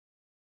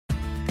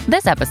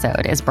This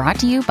episode is brought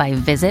to you by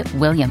Visit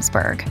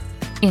Williamsburg.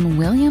 In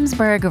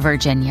Williamsburg,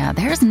 Virginia,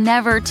 there's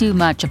never too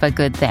much of a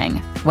good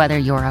thing. Whether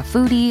you're a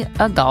foodie,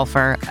 a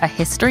golfer, a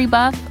history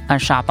buff, a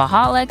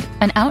shopaholic,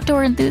 an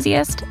outdoor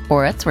enthusiast,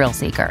 or a thrill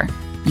seeker,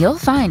 you'll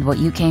find what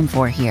you came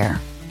for here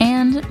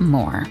and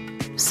more.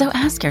 So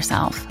ask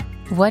yourself,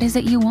 what is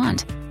it you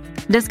want?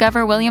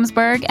 Discover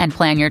Williamsburg and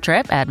plan your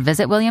trip at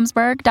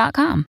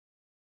visitwilliamsburg.com.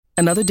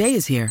 Another day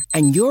is here,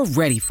 and you're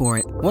ready for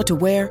it. What to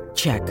wear?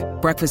 Check.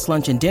 Breakfast,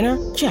 lunch, and dinner?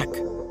 Check.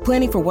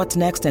 Planning for what's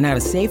next and how to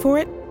save for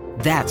it?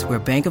 That's where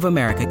Bank of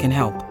America can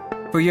help.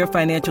 For your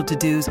financial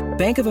to-dos,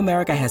 Bank of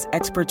America has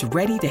experts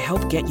ready to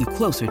help get you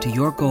closer to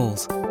your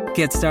goals.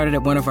 Get started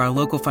at one of our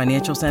local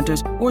financial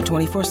centers or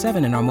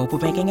 24/7 in our mobile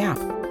banking app.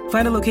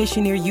 Find a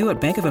location near you at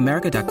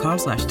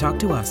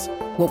bankofamerica.com/talktous.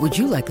 What would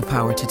you like the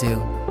power to do?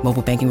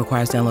 Mobile banking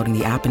requires downloading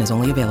the app and is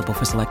only available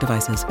for select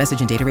devices.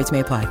 Message and data rates may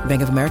apply.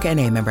 Bank of America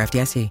N.A., member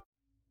FDIC.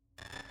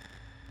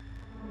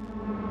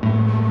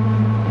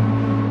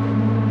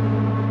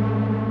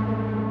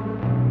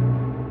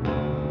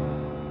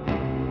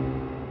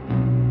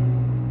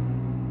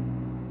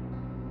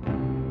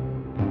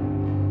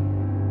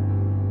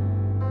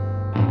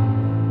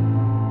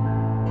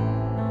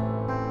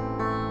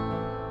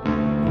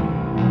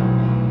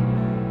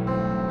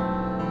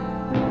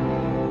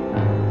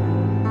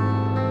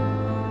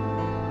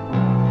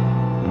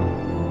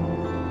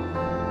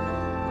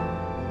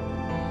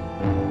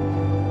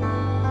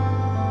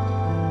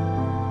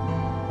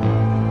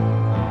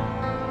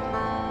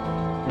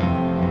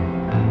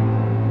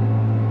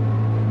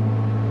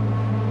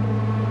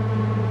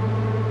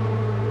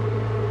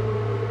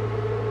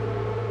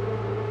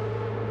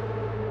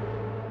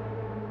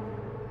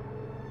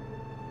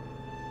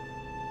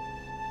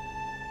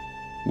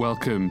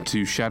 Welcome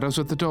to Shadows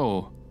at the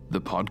Door,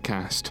 the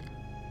podcast.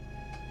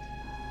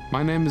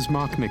 My name is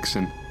Mark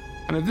Nixon,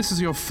 and if this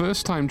is your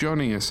first time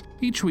joining us,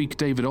 each week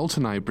David Alt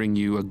and I bring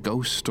you a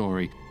ghost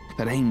story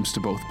that aims to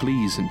both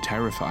please and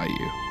terrify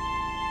you.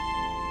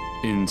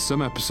 In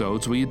some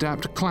episodes, we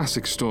adapt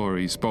classic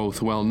stories,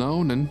 both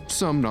well-known and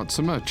some not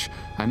so much,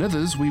 and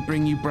others we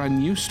bring you brand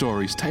new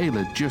stories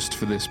tailored just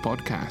for this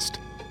podcast.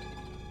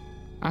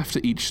 After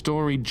each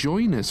story,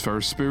 join us for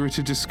a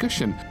spirited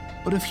discussion.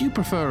 But if you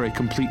prefer a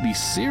completely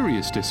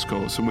serious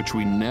discourse in which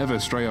we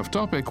never stray off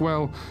topic,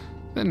 well,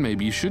 then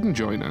maybe you shouldn't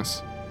join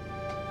us.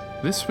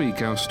 This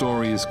week our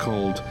story is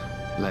called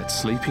Let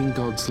Sleeping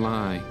Gods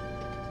Lie.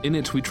 In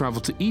it we travel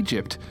to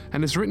Egypt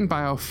and is written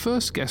by our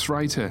first guest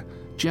writer,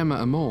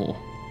 Gemma Amor.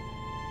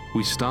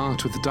 We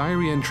start with the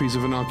diary entries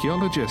of an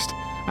archaeologist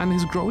and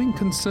his growing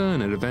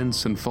concern at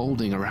events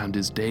unfolding around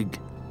his dig.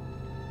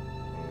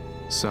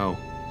 So,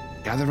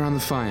 gather around the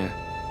fire,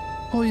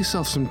 pour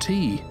yourself some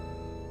tea,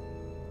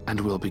 and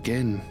we'll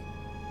begin.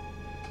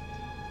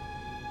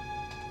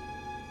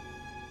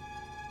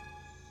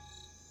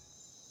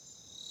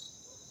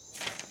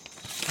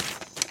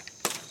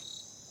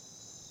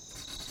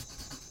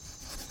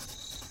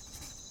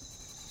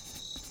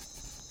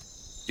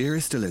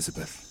 Dearest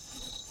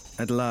Elizabeth,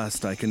 at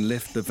last I can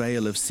lift the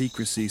veil of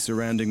secrecy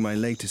surrounding my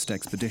latest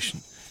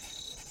expedition.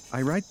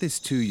 I write this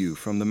to you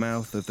from the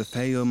mouth of the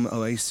Fayum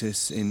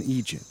Oasis in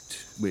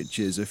Egypt, which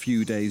is a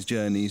few days'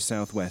 journey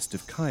southwest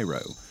of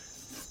Cairo.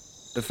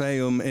 The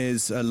Fayum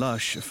is a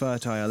lush,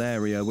 fertile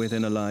area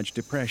within a large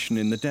depression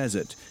in the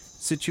desert,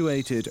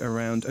 situated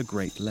around a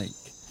great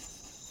lake.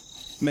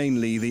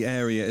 Mainly, the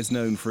area is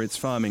known for its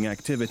farming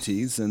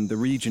activities, and the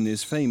region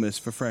is famous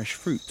for fresh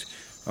fruit: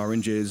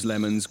 oranges,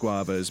 lemons,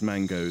 guavas,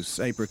 mangoes,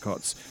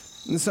 apricots,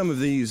 some of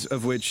these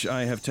of which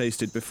I have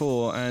tasted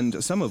before,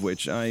 and some of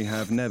which I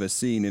have never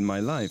seen in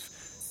my life,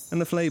 and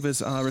the flavors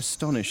are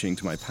astonishing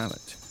to my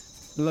palate.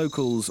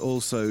 Locals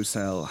also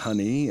sell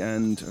honey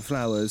and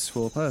flowers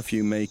for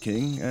perfume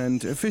making,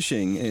 and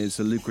fishing is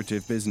a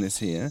lucrative business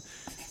here.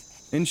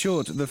 In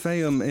short, the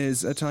Fayum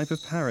is a type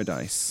of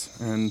paradise,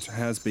 and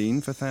has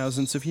been for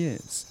thousands of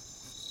years.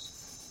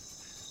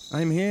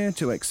 I'm here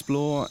to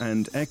explore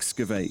and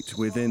excavate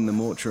within the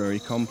mortuary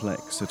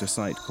complex at a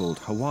site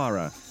called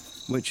Hawara,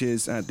 which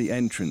is at the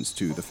entrance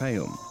to the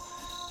Fayum.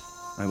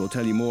 I will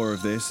tell you more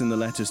of this in the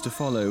letters to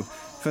follow.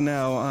 For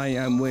now, I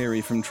am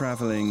weary from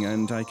travelling,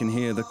 and I can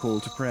hear the call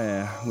to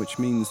prayer, which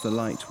means the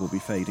light will be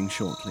fading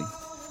shortly.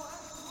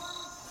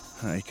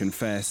 I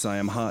confess I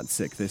am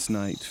heartsick this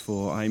night,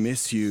 for I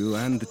miss you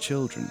and the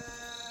children.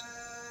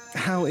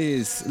 How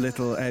is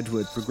little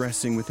Edward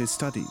progressing with his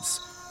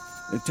studies?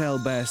 Tell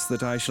Bess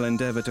that I shall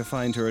endeavour to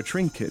find her a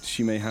trinket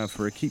she may have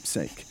for a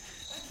keepsake.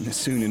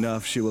 Soon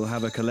enough she will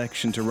have a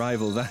collection to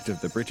rival that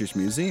of the British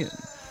Museum.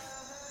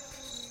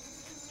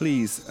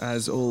 Please,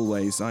 as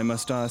always, I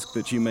must ask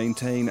that you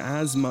maintain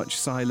as much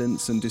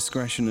silence and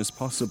discretion as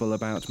possible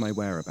about my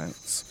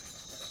whereabouts.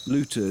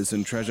 Looters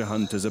and treasure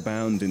hunters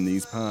abound in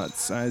these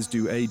parts, as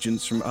do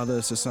agents from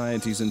other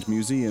societies and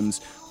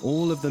museums,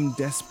 all of them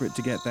desperate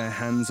to get their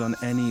hands on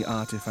any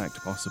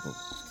artifact possible.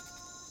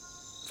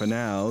 For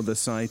now, the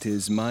site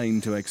is mine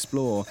to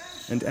explore,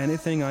 and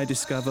anything I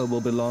discover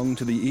will belong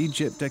to the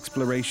Egypt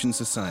Exploration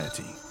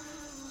Society.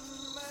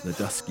 The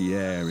dusky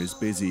air is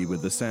busy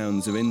with the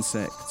sounds of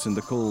insects and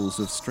the calls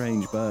of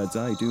strange birds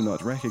I do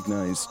not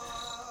recognize.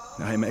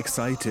 I am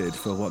excited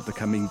for what the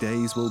coming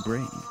days will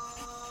bring.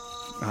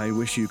 I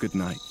wish you good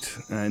night,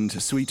 and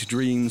sweet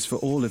dreams for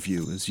all of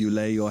you as you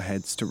lay your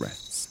heads to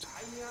rest.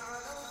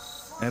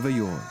 Ever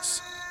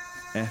yours,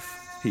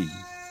 F.P.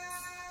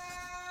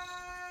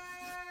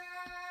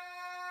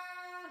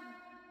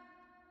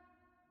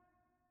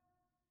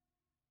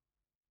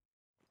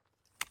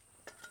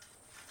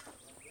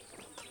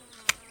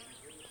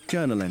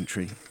 Journal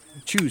entry,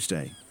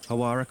 Tuesday,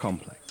 Hawara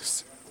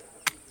Complex.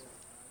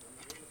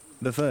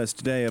 The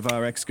first day of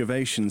our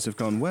excavations have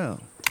gone well.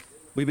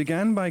 We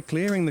began by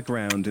clearing the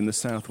ground in the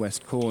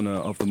southwest corner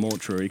of the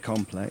mortuary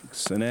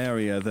complex, an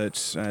area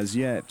that, as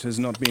yet, has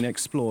not been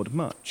explored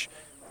much.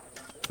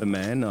 The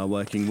men are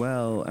working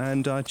well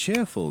and are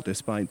cheerful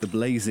despite the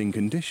blazing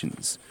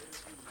conditions.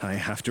 I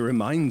have to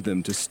remind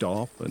them to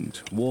stop and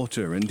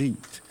water and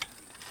eat.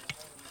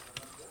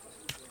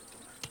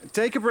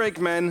 Take a break,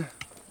 men.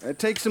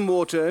 Take some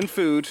water and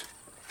food.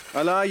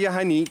 Allah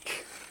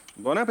Yahanik.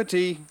 Bon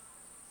appetit.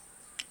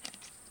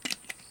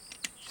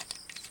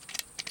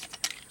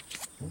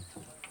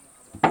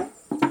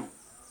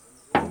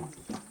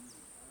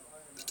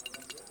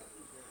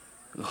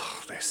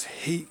 Oh, this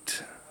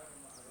heat.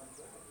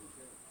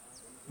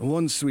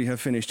 Once we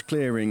have finished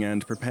clearing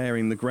and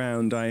preparing the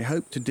ground, I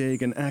hope to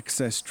dig an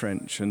access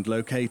trench and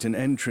locate an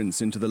entrance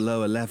into the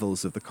lower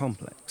levels of the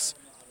complex.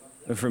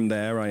 From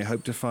there, I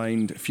hope to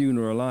find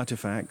funeral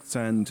artifacts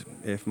and,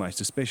 if my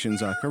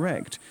suspicions are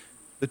correct,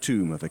 the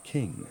tomb of a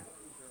king.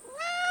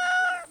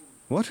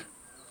 What?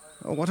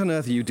 What on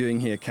earth are you doing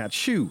here, cat?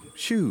 Shoo!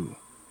 Shoo!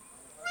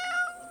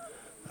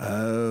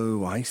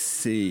 Oh, I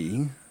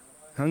see.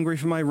 Hungry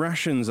for my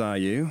rations, are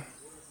you?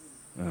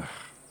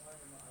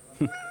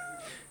 Ugh.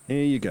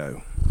 Here you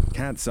go.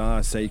 Cats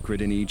are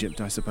sacred in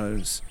Egypt, I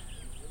suppose.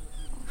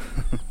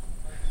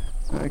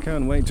 I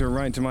can't wait to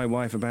write to my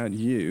wife about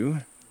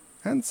you.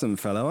 Handsome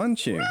fellow,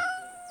 aren't you?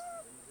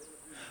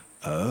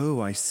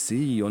 Oh, I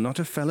see. You're not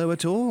a fellow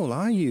at all,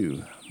 are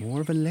you? More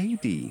of a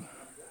lady.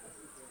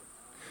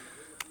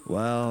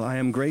 Well, I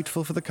am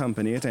grateful for the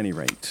company at any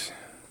rate.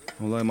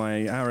 Although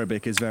my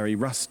Arabic is very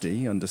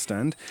rusty,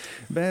 understand.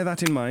 Bear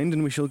that in mind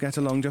and we shall get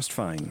along just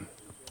fine.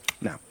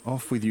 Now,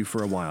 off with you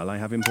for a while. I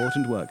have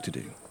important work to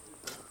do.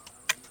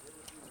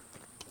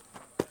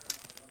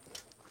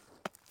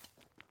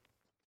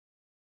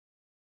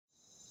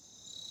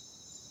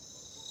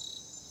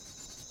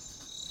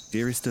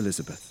 Dearest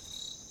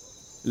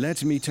Elizabeth,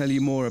 let me tell you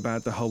more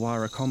about the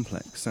Hawara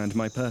complex and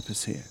my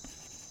purpose here.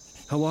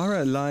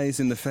 Hawara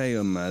lies in the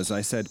Fayum, as I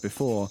said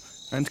before,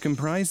 and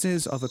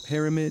comprises of a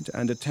pyramid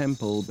and a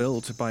temple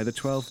built by the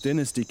 12th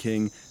dynasty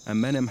king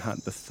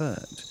Amenemhat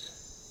III.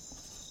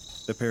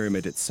 The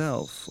pyramid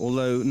itself,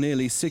 although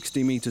nearly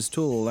 60 meters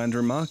tall and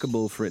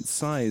remarkable for its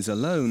size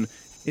alone,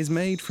 is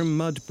made from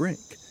mud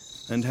brick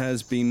and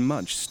has been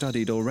much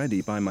studied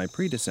already by my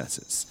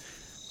predecessors.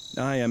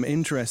 I am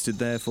interested,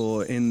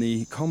 therefore, in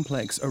the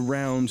complex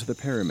around the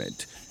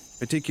pyramid,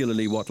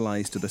 particularly what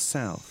lies to the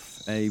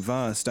south, a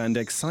vast and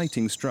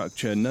exciting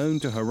structure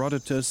known to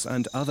Herodotus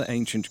and other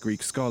ancient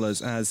Greek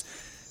scholars as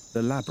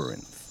the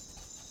Labyrinth.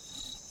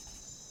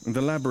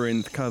 The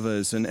Labyrinth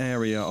covers an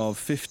area of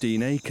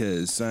 15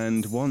 acres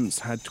and once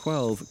had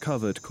 12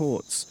 covered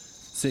courts,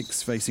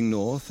 6 facing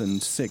north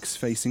and 6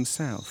 facing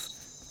south.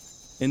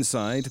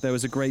 Inside, there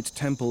was a great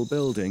temple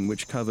building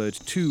which covered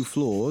 2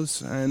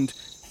 floors and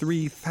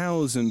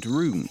 3,000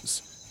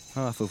 rooms,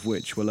 half of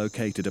which were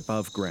located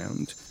above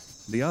ground,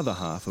 the other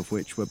half of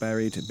which were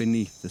buried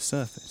beneath the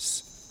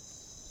surface.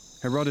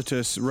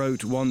 Herodotus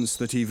wrote once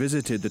that he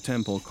visited the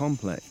temple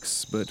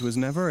complex, but was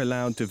never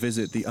allowed to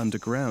visit the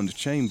underground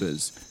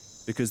chambers,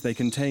 because they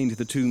contained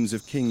the tombs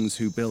of kings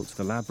who built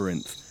the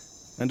labyrinth,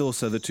 and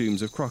also the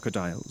tombs of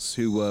crocodiles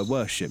who were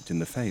worshipped in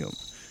the Fayum.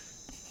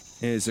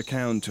 His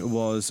account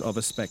was of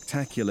a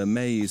spectacular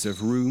maze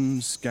of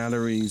rooms,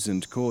 galleries,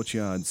 and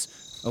courtyards,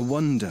 a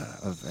wonder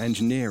of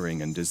engineering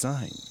and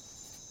design.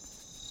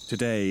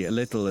 Today,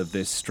 little of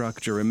this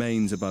structure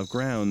remains above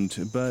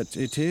ground, but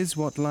it is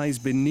what lies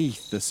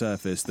beneath the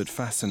surface that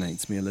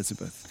fascinates me,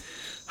 Elizabeth.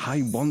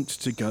 I want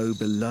to go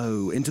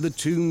below, into the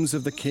tombs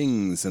of the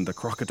kings and the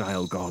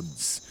crocodile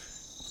gods.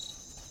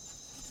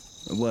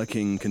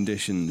 Working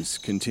conditions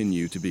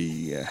continue to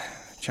be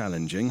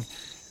challenging.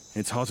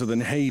 It's hotter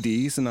than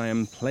Hades, and I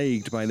am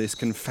plagued by this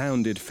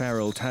confounded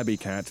feral tabby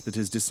cat that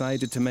has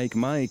decided to make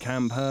my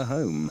camp her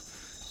home.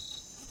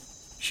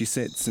 She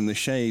sits in the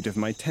shade of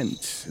my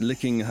tent,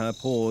 licking her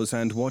paws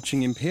and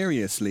watching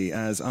imperiously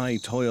as I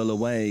toil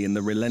away in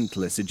the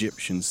relentless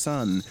Egyptian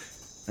sun,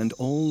 and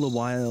all the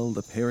while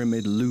the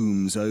pyramid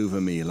looms over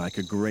me like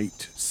a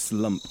great,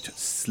 slumped,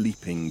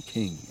 sleeping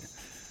king.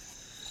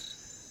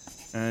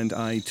 And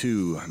I,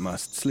 too,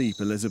 must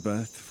sleep,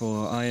 Elizabeth,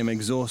 for I am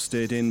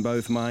exhausted in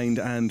both mind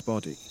and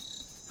body.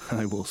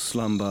 I will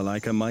slumber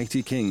like a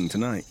mighty king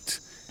tonight.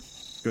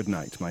 Good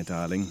night, my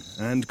darling,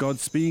 and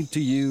Godspeed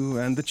to you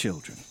and the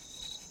children.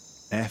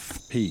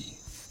 F.P.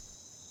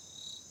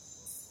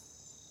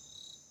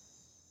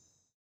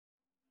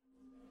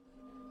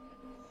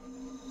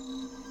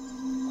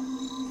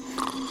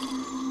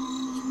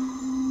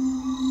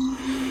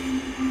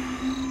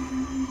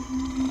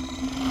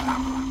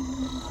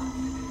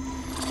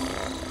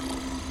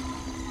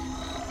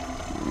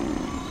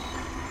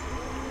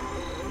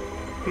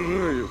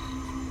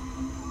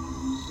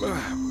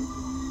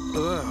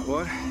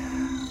 What?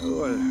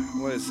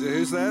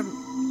 Who's that?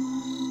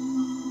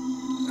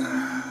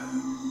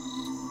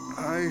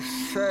 I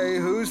say,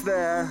 who's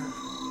there?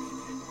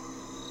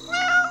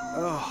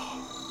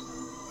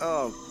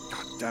 Oh,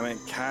 God damn it,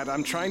 cat.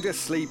 I'm trying to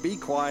sleep. Be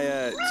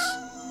quiet.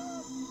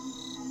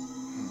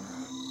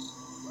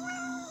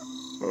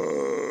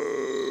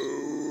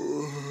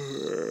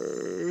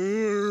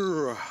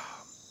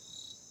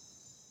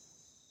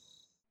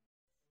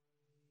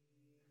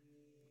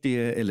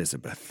 Dear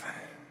Elizabeth,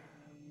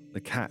 the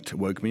cat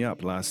woke me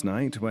up last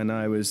night when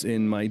I was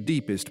in my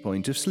deepest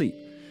point of sleep.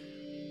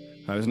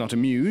 I was not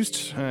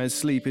amused, as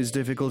sleep is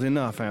difficult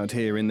enough out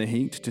here in the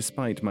heat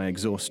despite my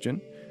exhaustion.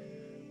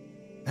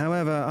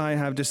 However, I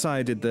have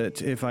decided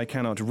that if I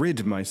cannot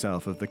rid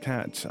myself of the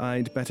cat,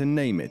 I'd better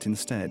name it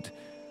instead.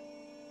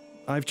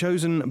 I've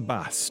chosen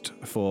Bast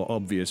for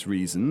obvious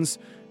reasons,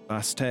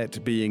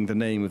 Bastet being the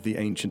name of the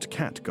ancient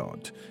cat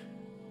god.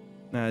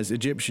 As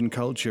Egyptian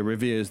culture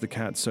reveres the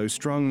cat so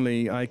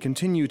strongly, I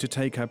continue to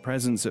take her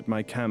presence at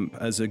my camp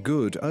as a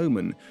good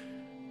omen.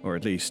 Or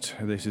at least,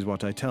 this is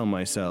what I tell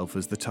myself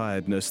as the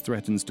tiredness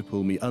threatens to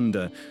pull me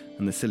under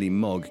and the silly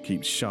Mog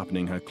keeps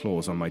sharpening her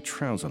claws on my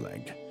trouser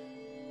leg.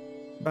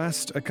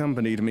 Bast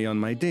accompanied me on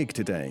my dig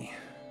today.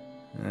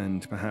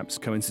 And perhaps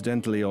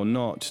coincidentally or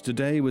not,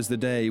 today was the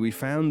day we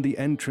found the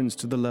entrance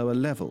to the lower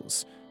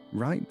levels,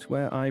 right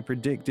where I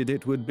predicted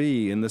it would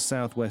be in the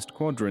southwest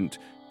quadrant,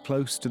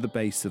 close to the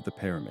base of the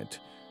pyramid.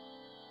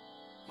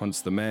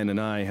 Once the men and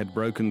I had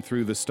broken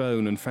through the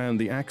stone and found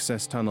the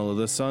access tunnel,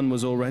 the sun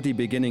was already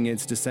beginning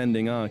its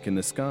descending arc in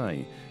the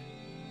sky.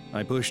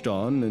 I pushed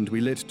on, and we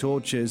lit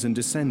torches and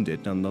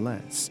descended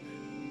nonetheless.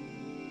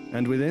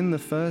 And within the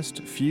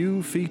first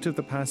few feet of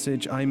the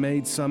passage, I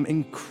made some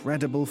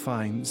incredible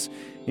finds,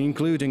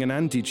 including an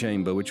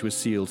antechamber which was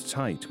sealed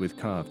tight with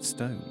carved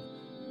stone.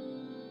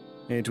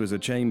 It was a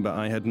chamber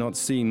I had not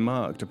seen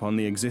marked upon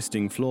the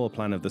existing floor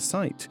plan of the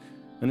site,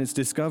 and its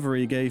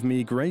discovery gave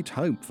me great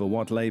hope for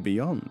what lay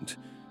beyond.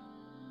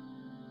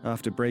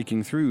 After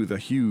breaking through the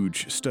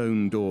huge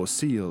stone door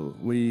seal,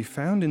 we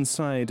found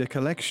inside a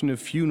collection of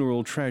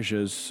funeral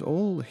treasures,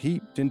 all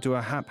heaped into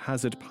a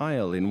haphazard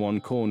pile in one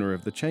corner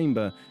of the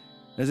chamber,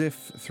 as if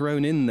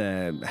thrown in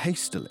there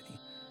hastily.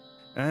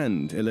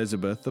 And,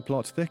 Elizabeth, the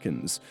plot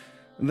thickens.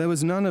 There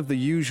was none of the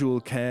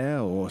usual care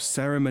or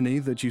ceremony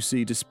that you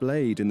see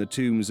displayed in the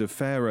tombs of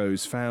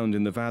pharaohs found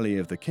in the Valley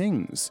of the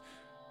Kings.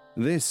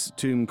 This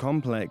tomb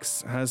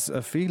complex has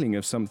a feeling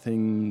of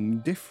something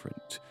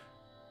different.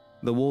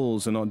 The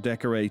walls are not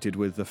decorated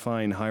with the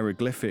fine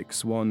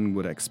hieroglyphics one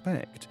would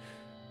expect.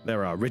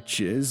 There are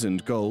riches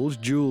and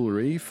gold,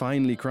 jewelry,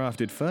 finely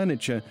crafted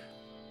furniture,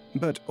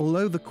 but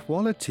although the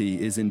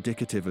quality is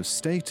indicative of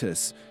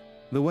status,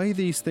 the way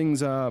these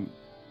things are,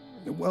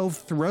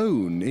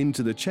 thrown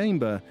into the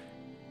chamber,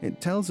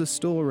 it tells a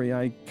story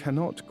I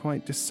cannot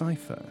quite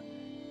decipher.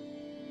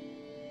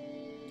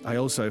 I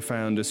also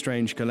found a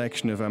strange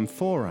collection of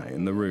amphorae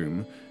in the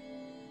room,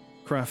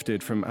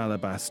 crafted from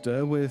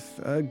alabaster with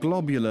a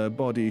globular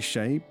body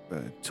shape,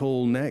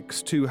 tall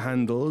necks, 2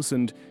 handles,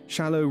 and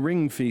shallow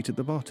ring feet at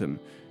the bottom.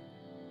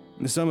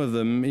 Some of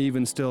them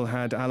even still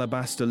had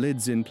alabaster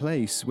lids in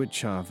place,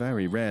 which are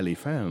very rarely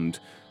found.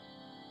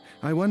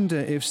 I wonder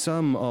if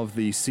some of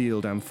the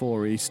sealed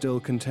amphorae still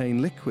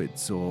contain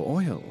liquids or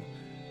oil.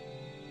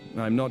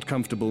 I'm not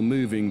comfortable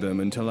moving them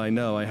until I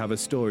know I have a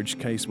storage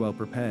case well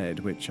prepared,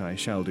 which I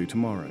shall do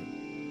tomorrow.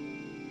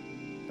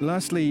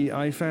 Lastly,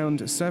 I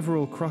found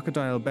several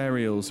crocodile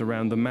burials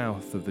around the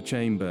mouth of the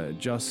chamber,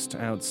 just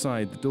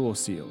outside the door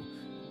seal.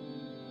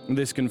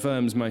 This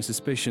confirms my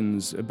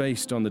suspicions,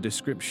 based on the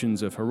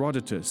descriptions of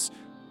Herodotus,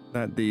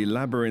 that the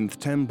Labyrinth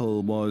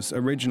Temple was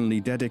originally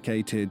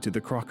dedicated to the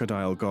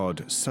crocodile god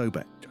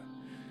Sobek.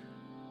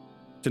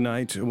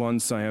 Tonight,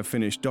 once I have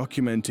finished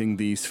documenting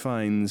these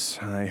finds,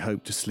 I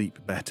hope to sleep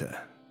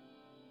better.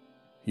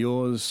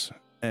 Yours,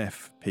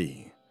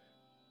 F.P.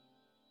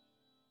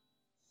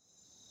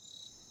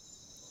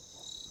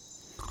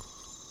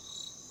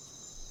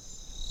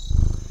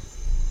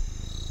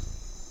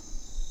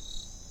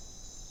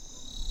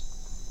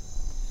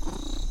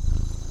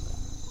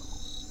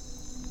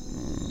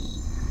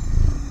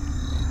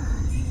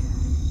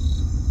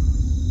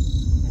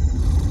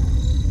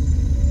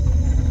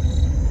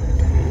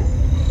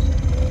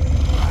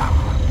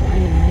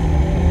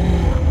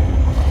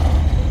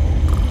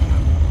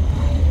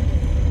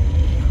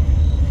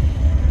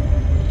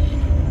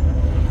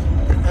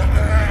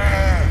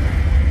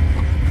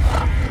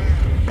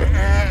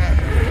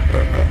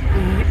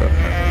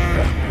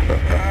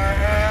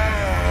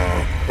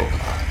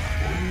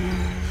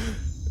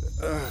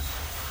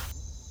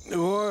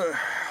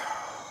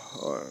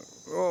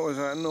 What was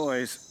that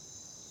noise?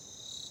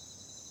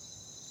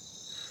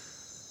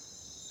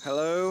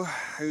 Hello?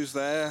 Who's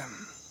there?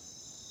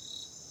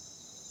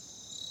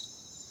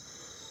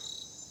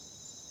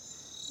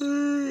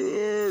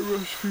 I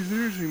must be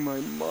losing my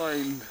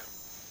mind.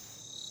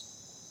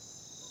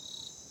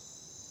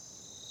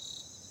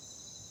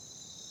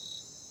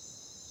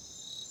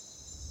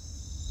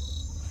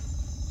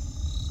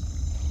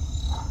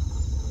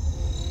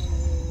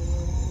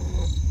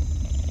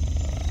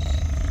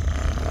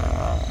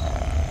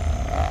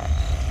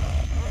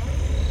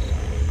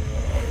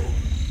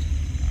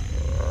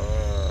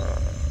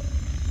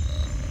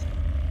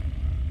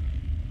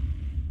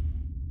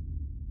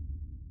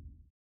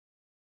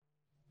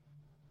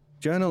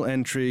 Journal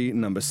entry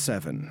number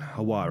 7,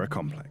 Hawara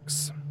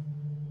Complex.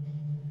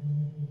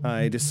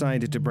 I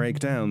decided to break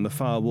down the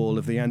far wall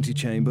of the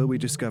antechamber we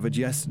discovered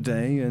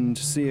yesterday and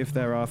see if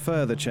there are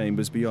further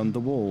chambers beyond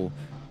the wall.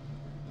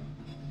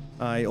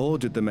 I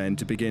ordered the men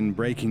to begin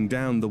breaking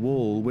down the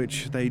wall,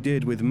 which they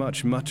did with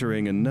much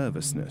muttering and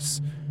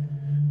nervousness.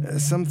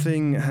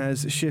 Something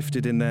has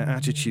shifted in their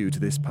attitude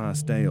this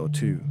past day or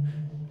two.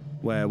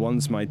 Where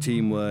once my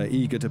team were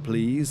eager to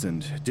please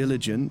and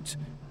diligent,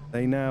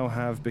 they now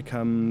have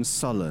become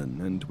sullen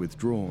and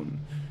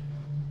withdrawn.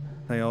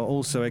 They are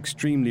also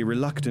extremely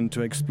reluctant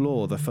to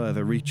explore the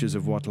further reaches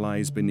of what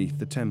lies beneath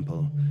the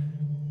temple.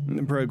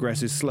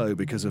 Progress is slow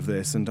because of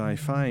this, and I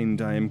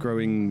find I am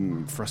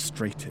growing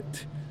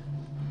frustrated.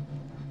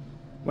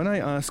 When I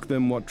ask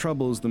them what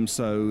troubles them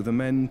so, the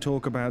men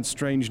talk about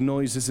strange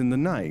noises in the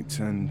night,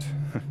 and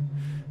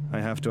I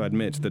have to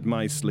admit that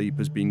my sleep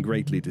has been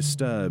greatly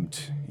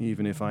disturbed,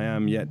 even if I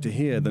am yet to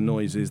hear the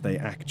noises they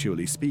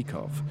actually speak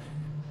of.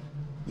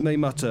 They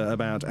mutter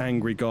about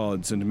angry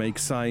gods and make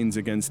signs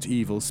against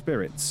evil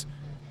spirits.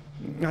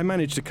 I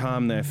manage to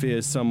calm their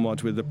fears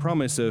somewhat with the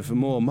promise of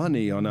more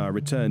money on our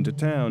return to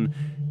town,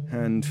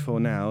 and for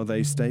now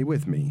they stay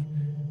with me.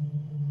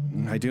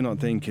 I do not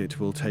think it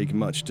will take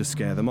much to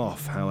scare them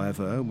off,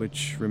 however,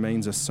 which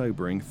remains a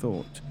sobering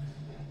thought.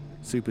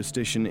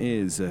 Superstition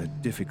is a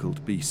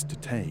difficult beast to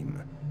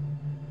tame.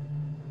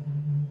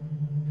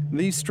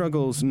 These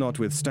struggles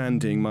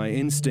notwithstanding, my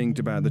instinct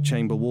about the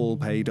chamber wall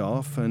paid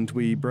off, and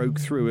we broke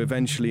through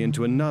eventually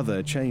into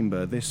another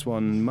chamber, this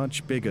one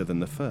much bigger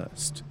than the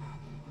first.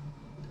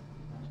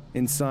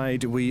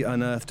 Inside, we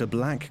unearthed a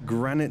black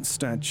granite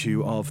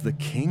statue of the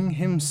king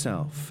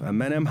himself,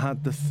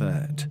 Amenemhat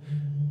III.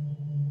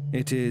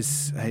 It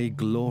is a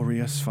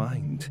glorious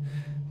find.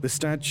 The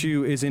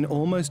statue is in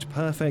almost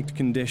perfect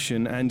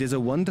condition and is a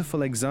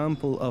wonderful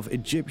example of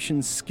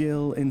Egyptian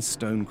skill in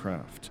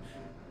stonecraft.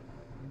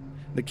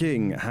 The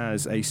king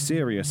has a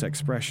serious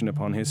expression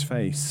upon his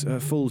face,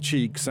 full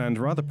cheeks and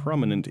rather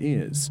prominent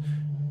ears.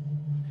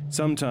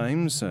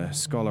 Sometimes, a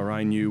scholar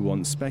I knew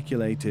once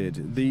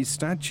speculated, these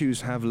statues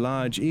have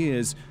large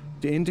ears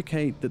to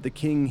indicate that the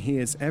king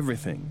hears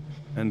everything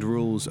and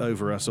rules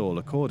over us all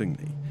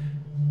accordingly.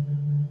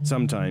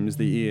 Sometimes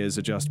the ears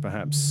are just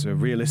perhaps a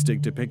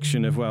realistic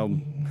depiction of,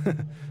 well,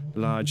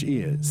 large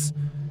ears.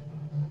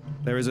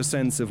 There is a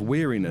sense of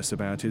weariness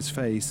about his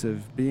face,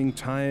 of being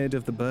tired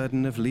of the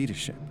burden of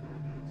leadership.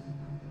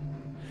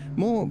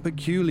 More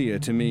peculiar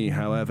to me,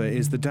 however,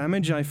 is the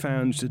damage I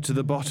found to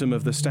the bottom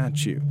of the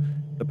statue,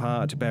 the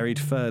part buried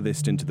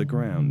furthest into the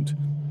ground.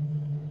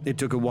 It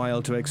took a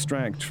while to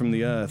extract from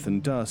the earth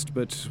and dust,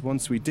 but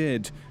once we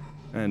did,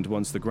 and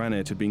once the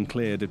granite had been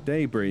cleared of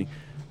debris,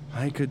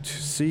 I could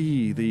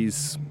see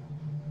these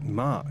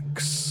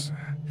marks,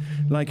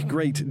 like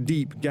great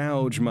deep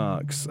gouge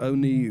marks,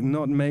 only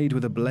not made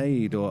with a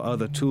blade or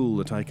other tool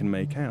that I can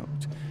make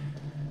out.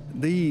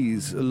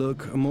 These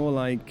look more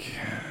like,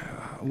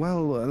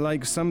 well,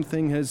 like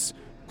something has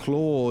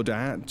clawed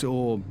at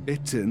or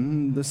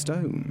bitten the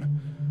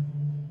stone.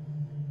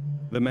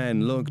 The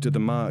men looked at the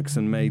marks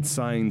and made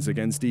signs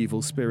against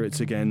evil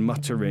spirits again,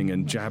 muttering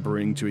and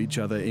jabbering to each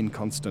other in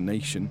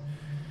consternation.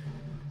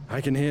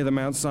 I can hear them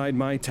outside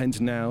my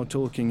tent now,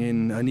 talking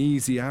in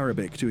uneasy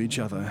Arabic to each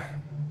other.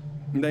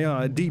 They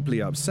are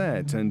deeply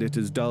upset, and it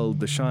has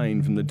dulled the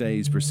shine from the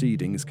day's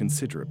proceedings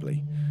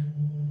considerably.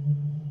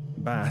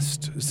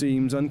 Bast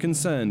seems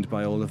unconcerned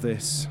by all of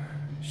this.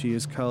 She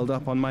is curled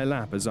up on my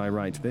lap as I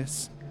write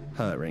this,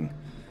 purring.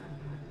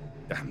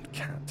 Damned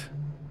cat.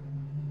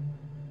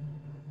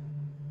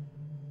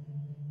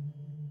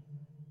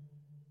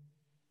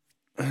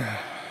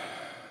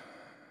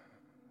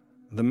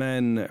 The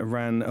men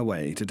ran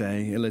away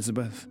today,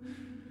 Elizabeth.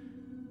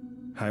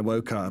 I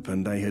woke up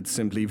and they had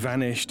simply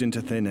vanished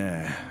into thin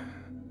air.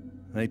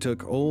 They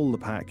took all the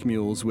pack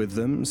mules with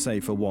them,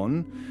 save for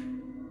one.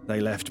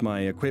 They left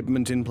my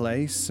equipment in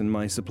place, and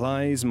my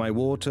supplies, my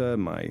water,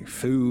 my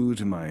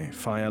food, my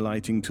fire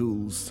lighting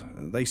tools.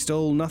 They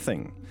stole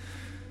nothing.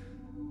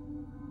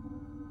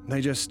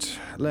 They just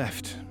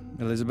left,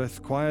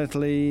 Elizabeth,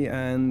 quietly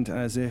and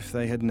as if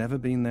they had never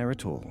been there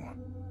at all.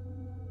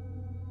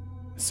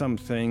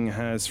 Something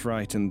has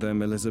frightened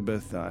them,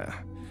 Elizabeth.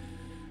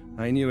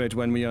 I knew it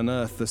when we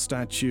unearthed the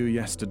statue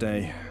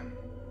yesterday.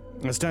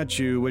 A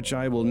statue which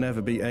I will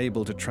never be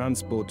able to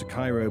transport to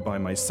Cairo by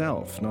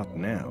myself, not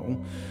now.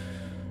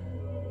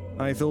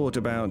 I thought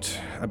about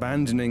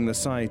abandoning the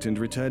site and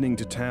returning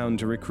to town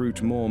to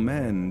recruit more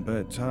men,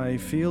 but I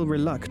feel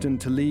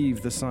reluctant to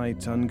leave the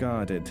site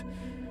unguarded.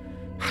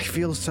 I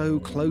feel so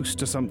close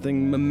to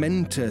something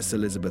momentous,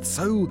 Elizabeth,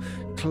 so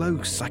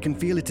close. I can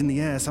feel it in the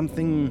air,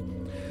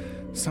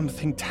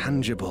 something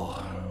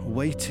tangible,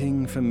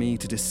 waiting for me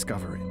to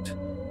discover it.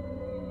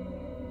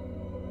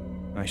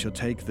 I shall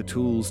take the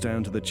tools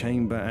down to the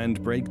chamber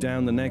and break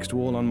down the next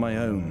wall on my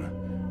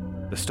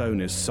own. The stone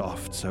is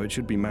soft, so it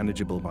should be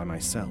manageable by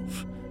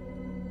myself.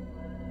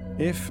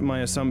 If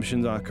my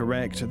assumptions are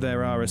correct,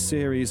 there are a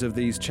series of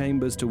these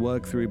chambers to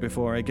work through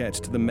before I get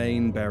to the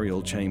main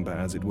burial chamber,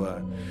 as it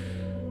were.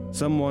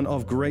 Someone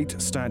of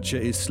great stature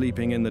is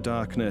sleeping in the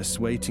darkness,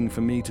 waiting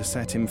for me to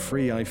set him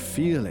free. I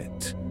feel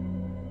it.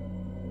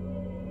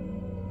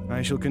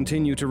 I shall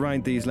continue to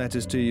write these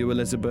letters to you,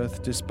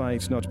 Elizabeth,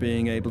 despite not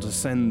being able to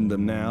send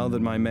them now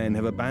that my men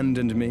have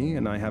abandoned me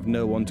and I have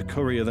no one to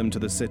courier them to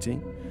the city.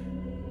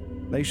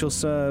 They shall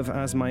serve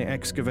as my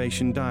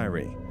excavation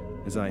diary,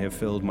 as I have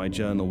filled my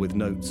journal with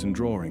notes and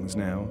drawings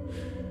now.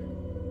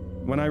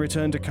 When I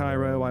return to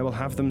Cairo, I will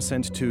have them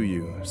sent to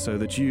you, so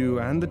that you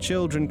and the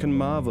children can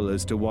marvel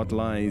as to what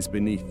lies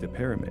beneath the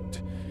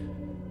pyramid.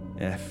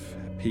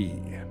 F.P.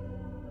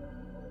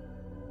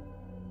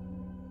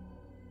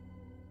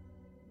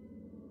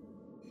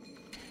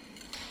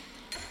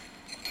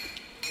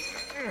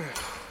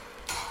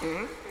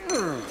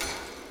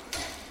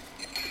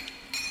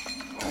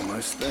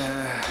 Almost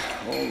there,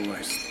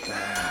 almost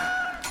there.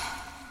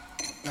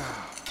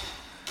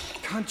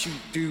 Can't you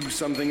do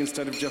something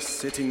instead of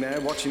just sitting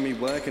there watching me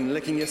work and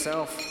licking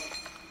yourself?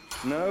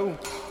 No?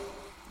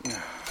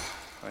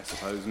 I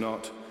suppose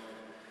not.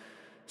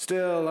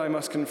 Still, I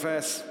must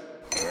confess,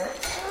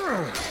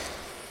 I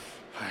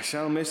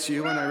shall miss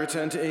you when I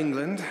return to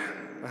England.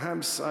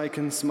 Perhaps I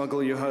can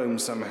smuggle you home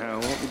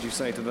somehow. What would you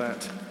say to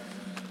that?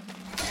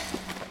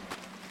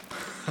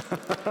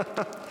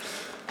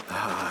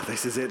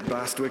 This is it,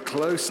 Bast. We're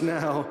close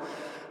now.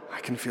 I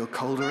can feel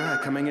colder air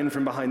coming in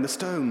from behind the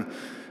stone.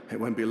 It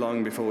won't be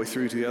long before we're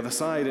through to the other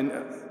side and...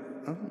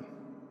 oh.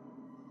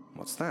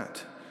 What's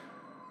that?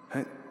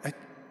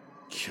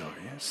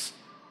 Curious.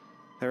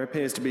 There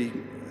appears to be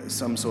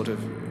some sort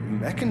of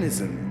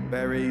mechanism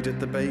buried at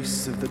the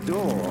base of the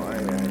door.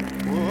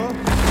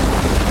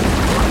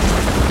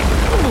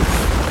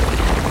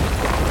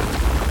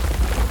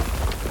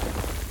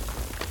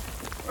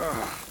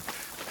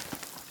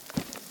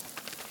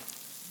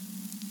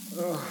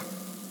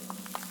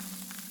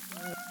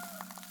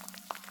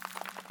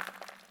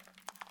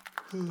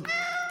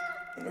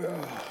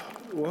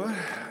 What?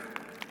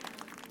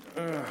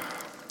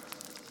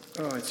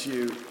 Oh, it's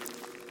you.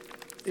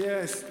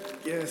 Yes,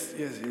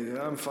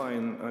 I'm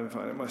fine.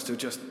 I must have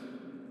just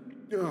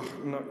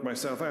knocked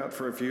myself out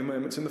for a few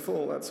moments in the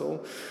fall, that's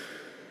all.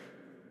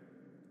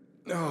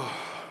 Oh,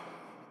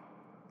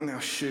 now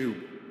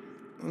shoo.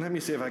 Let me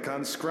see if I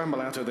can't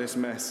scramble out of this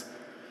mess.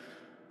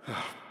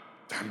 Oh,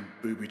 damn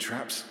booby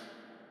traps.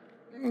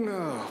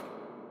 Oh.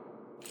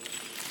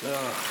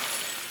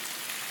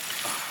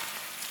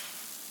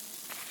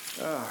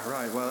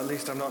 Right, well, at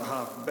least I'm not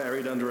half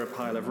buried under a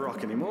pile of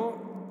rock anymore.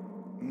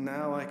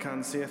 Now I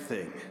can't see a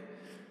thing.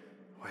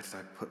 Where did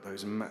I put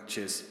those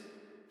matches?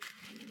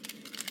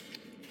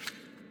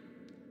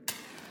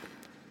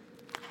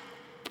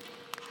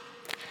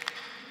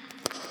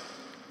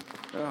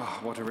 Oh,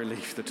 what a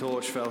relief. The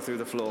torch fell through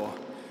the floor.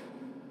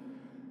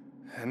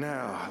 And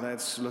now,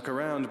 let's look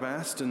around,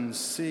 Bast, and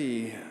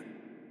see...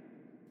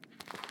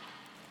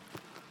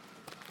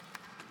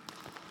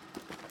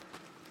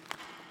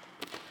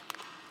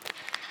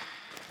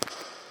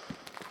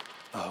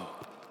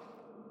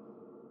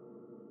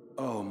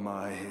 Oh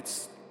my,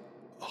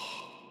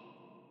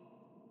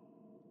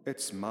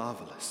 it's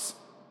marvelous.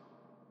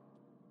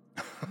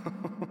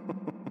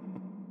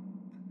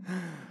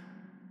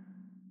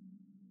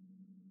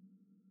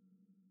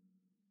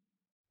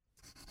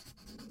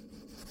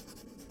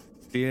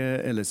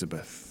 Dear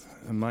Elizabeth,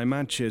 my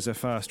matches are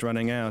fast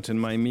running out and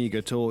my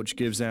meager torch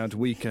gives out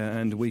weaker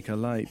and weaker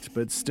light,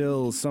 but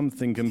still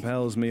something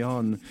compels me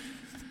on.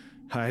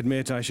 I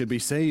admit I should be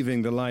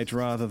saving the light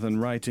rather than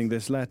writing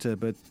this letter,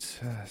 but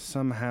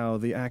somehow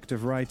the act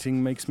of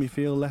writing makes me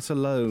feel less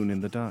alone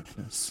in the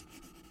darkness.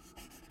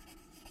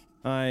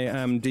 I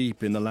am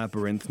deep in the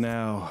labyrinth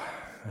now,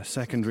 a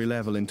secondary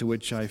level into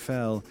which I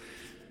fell.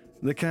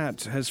 The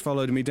cat has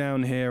followed me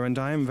down here, and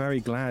I am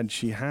very glad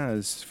she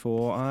has,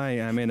 for I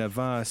am in a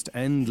vast,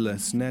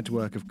 endless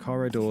network of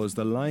corridors,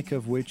 the like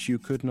of which you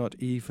could not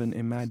even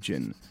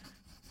imagine.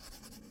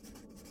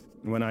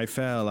 When I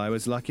fell, I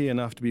was lucky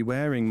enough to be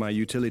wearing my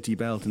utility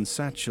belt and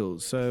satchel,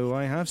 so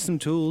I have some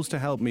tools to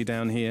help me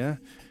down here,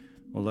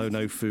 although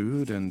no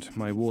food, and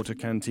my water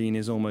canteen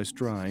is almost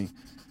dry.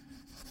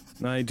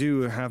 I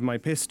do have my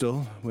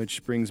pistol,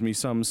 which brings me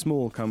some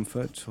small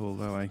comfort,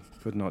 although I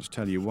could not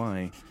tell you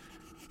why.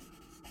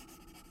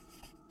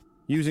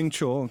 Using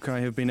chalk, I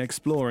have been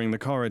exploring the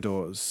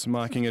corridors,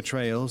 marking a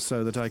trail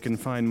so that I can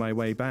find my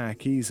way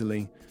back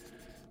easily.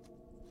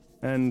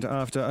 And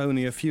after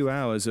only a few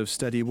hours of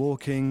steady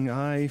walking,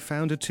 I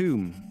found a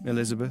tomb,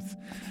 Elizabeth.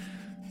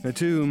 A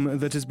tomb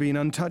that has been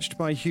untouched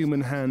by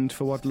human hand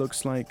for what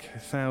looks like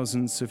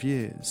thousands of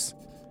years.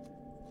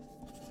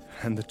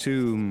 And the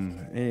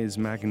tomb is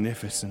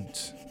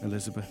magnificent,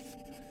 Elizabeth.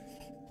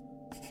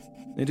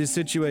 It is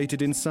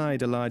situated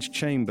inside a large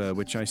chamber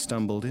which I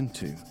stumbled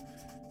into.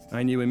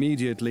 I knew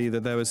immediately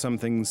that there was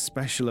something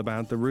special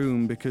about the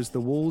room because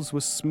the walls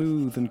were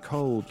smooth and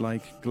cold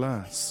like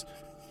glass,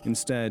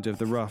 instead of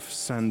the rough,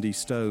 sandy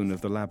stone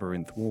of the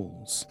labyrinth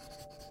walls.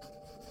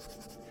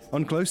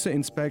 On closer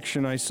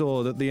inspection, I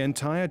saw that the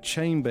entire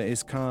chamber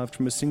is carved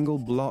from a single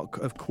block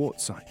of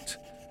quartzite.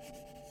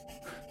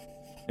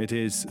 It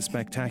is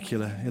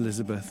spectacular,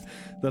 Elizabeth.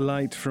 The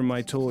light from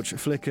my torch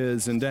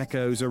flickers and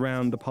echoes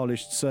around the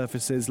polished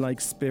surfaces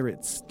like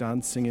spirits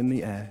dancing in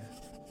the air.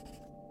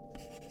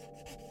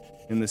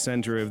 In the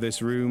center of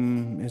this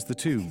room is the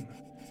tomb.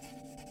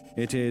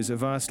 It is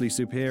vastly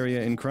superior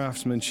in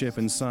craftsmanship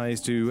and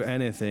size to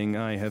anything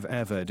I have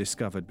ever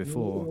discovered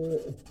before.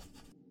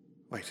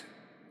 Wait,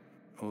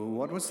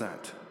 what was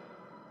that?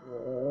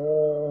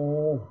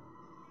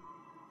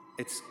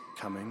 It's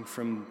coming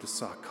from the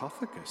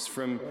sarcophagus,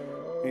 from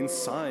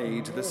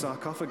inside the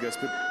sarcophagus,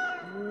 but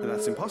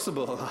that's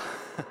impossible.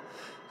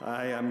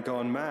 I am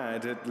gone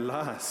mad at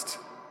last.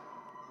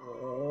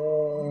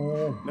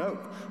 No,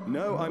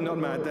 I'm not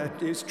mad. There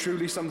is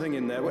truly something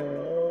in there.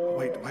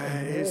 Wait,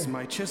 where is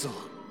my chisel?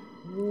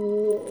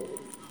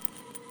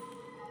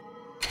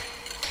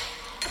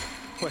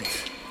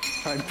 Wait,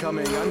 I'm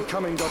coming,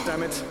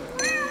 goddammit.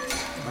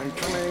 I'm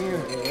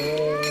coming.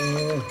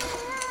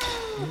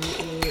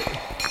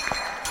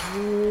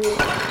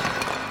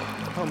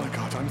 Oh my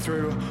God, I'm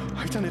through.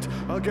 I've done it.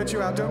 I'll get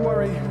you out, don't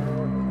worry.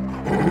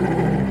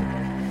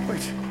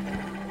 Wait.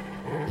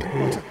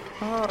 What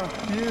are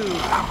you?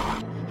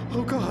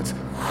 Oh God.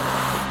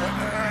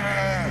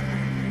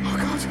 Oh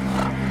God.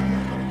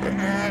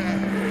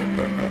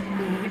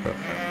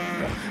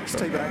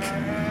 Stay back.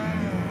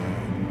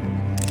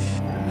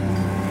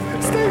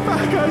 Stay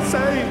back, I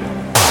say!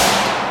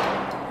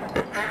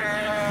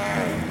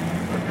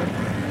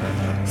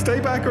 Stay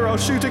back or I'll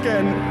shoot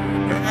again.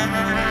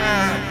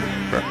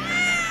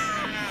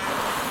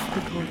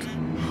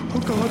 Oh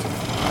God.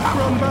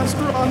 Run, Bast,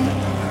 run.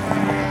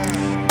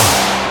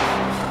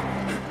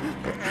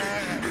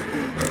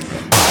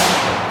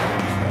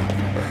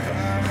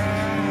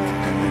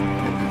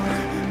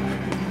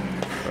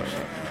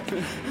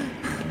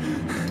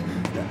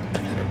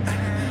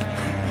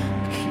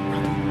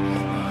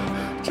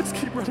 Just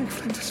keep running,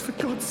 Flinders, for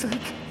God's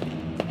sake.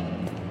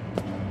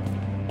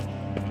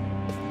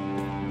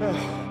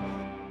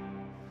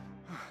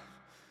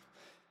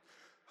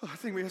 I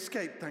think we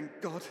escaped,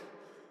 thank God.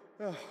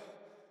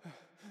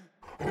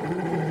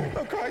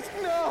 Oh Christ,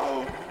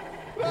 no!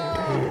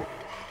 No!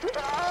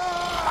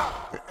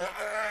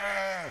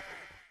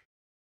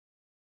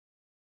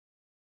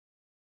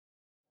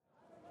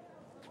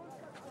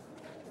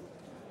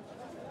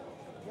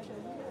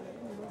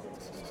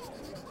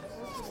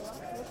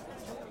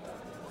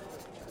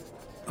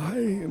 I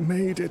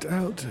made it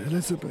out,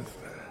 Elizabeth.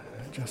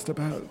 Just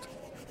about.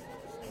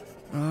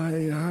 I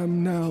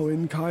am now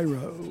in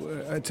Cairo,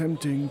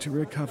 attempting to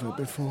recover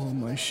before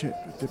my ship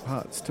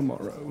departs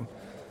tomorrow.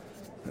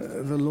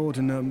 The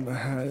laudanum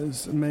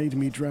has made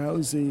me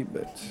drowsy,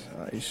 but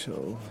I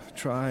shall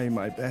try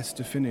my best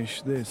to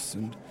finish this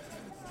and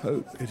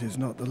hope it is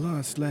not the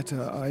last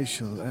letter I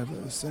shall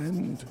ever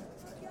send.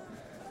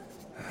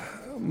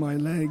 My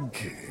leg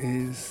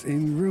is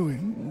in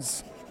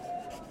ruins.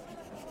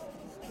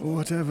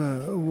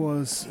 Whatever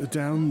was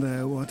down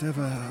there,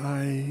 whatever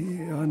I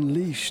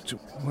unleashed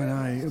when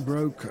I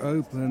broke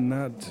open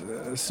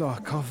that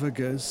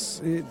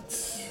sarcophagus,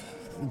 it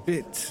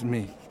bit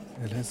me,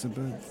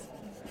 Elizabeth.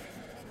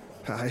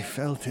 I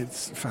felt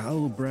its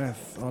foul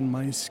breath on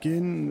my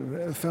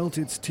skin, felt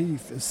its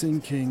teeth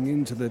sinking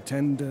into the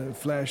tender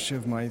flesh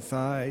of my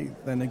thigh,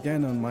 then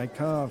again on my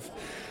calf.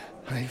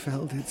 I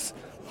felt its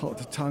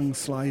hot tongue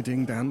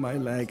sliding down my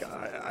leg.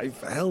 I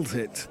felt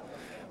it.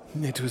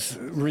 It was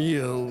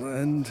real,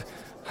 and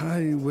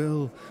I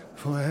will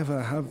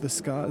forever have the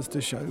scars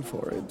to show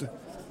for it.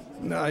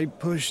 I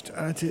pushed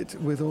at it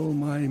with all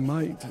my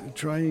might,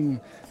 trying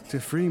to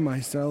free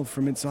myself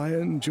from its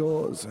iron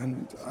jaws,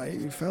 and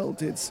I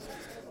felt its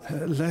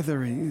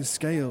leathery,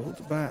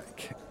 scaled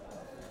back.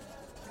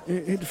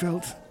 It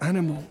felt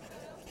animal,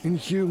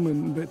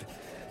 inhuman, but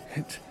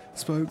it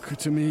spoke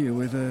to me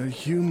with a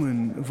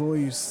human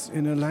voice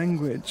in a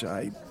language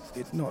I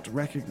did not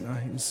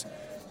recognize.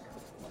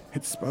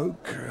 It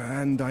spoke,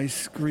 and I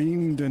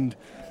screamed, and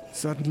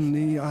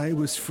suddenly I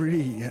was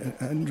free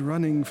and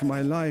running for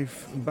my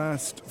life,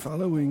 Bast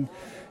following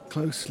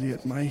closely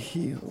at my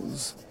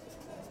heels.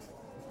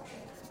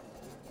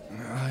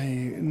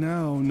 I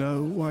now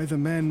know why the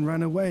men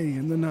ran away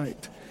in the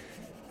night.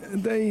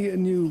 They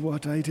knew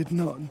what I did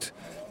not,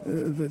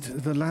 that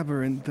the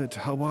labyrinth at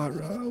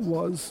Hawara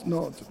was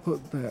not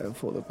put there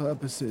for the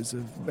purposes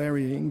of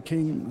burying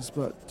kings,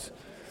 but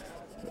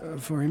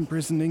for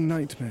imprisoning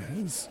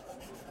nightmares.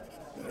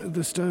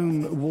 The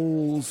stone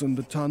walls and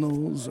the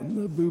tunnels and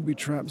the booby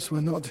traps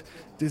were not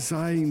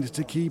designed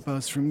to keep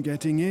us from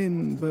getting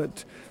in,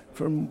 but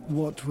from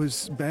what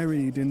was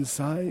buried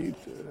inside,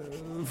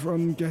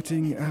 from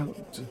getting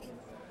out.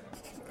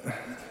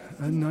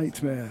 A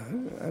nightmare,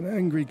 an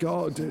angry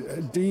god,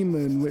 a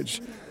demon which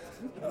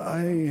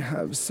I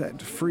have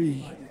set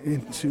free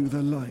into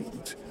the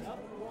light.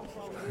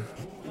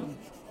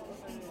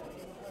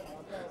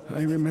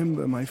 I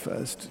remember my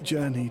first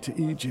journey to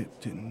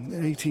Egypt in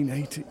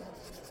 1880.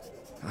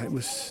 I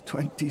was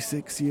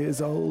 26 years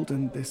old,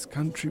 and this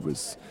country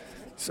was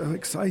so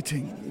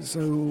exciting,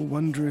 so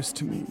wondrous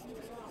to me.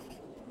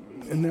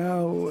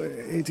 Now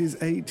it is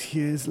 8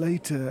 years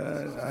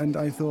later, and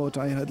I thought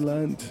I had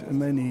learnt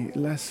many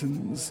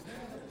lessons.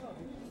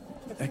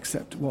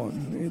 Except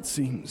one, it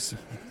seems.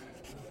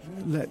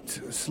 Let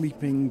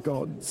sleeping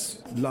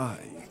gods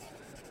lie.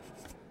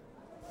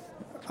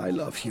 I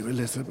love you,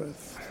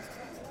 Elizabeth.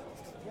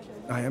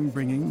 I am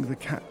bringing the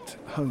cat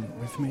home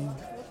with me.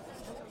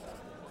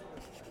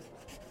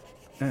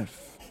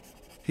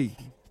 F.P.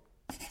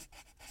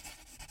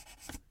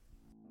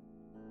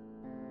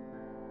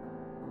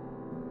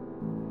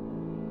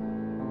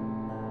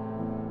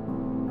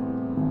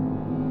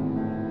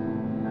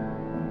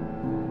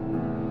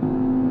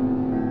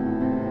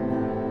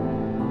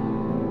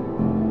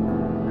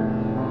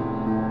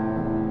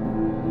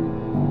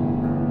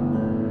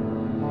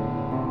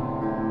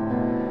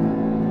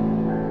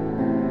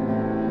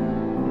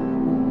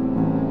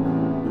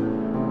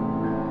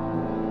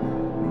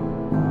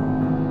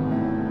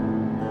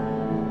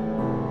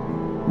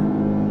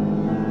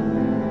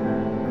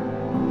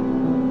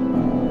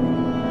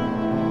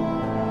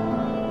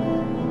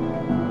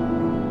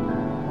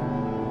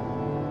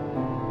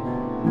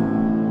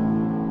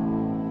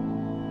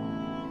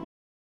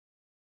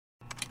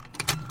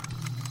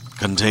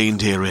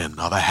 Contained herein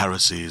are the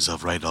heresies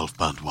of Radolf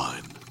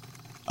Burntwine,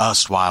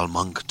 erstwhile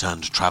monk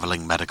turned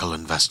traveling medical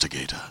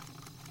investigator.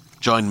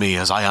 Join me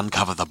as I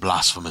uncover the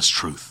blasphemous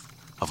truth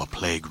of a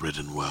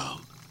plague-ridden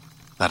world,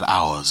 that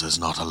ours is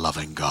not a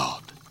loving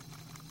God,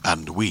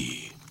 and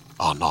we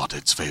are not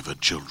its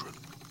favored children.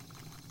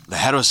 The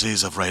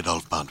heresies of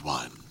Radolf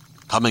Burntwine,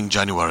 coming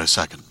January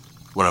 2nd,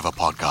 wherever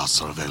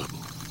podcasts are available.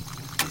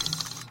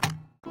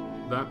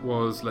 That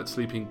was Let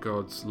Sleeping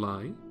Gods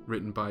Lie,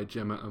 written by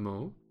Gemma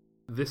Amo.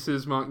 This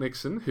is Mark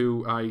Nixon,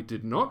 who I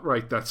did not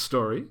write that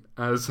story,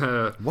 as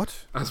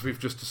we've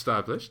just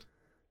established.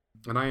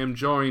 And I am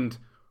joined,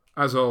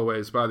 as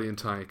always, by the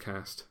entire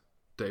cast,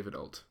 David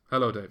Alt.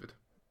 Hello, David.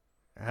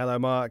 Hello,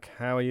 Mark.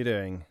 How are you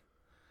doing?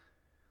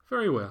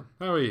 Very well.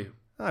 How are you?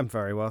 I'm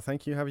very well,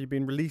 thank you. Have you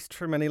been released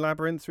from any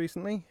labyrinths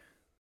recently?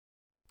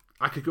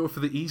 I could go for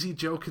the easy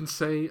joke and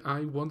say I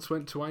once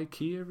went to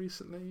IKEA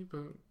recently,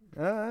 but...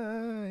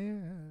 yeah,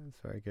 that's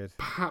very good.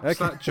 Perhaps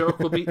that joke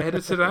will be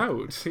edited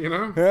out, you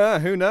know?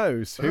 Who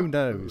knows? Who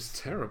knows? It was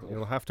terrible.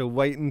 You'll have to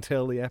wait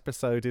until the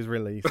episode is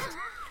released.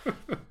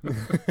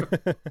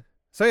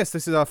 So yes,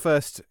 this is our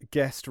first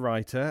guest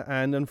writer,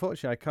 and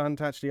unfortunately I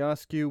can't actually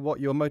ask you what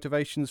your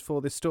motivations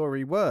for this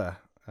story were,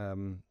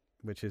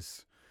 which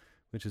has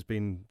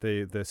been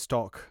the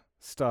stock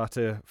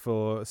starter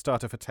for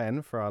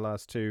 10 for our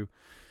last two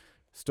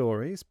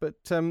stories. But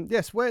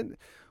yes,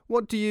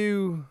 what do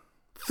you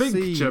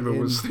think Gemma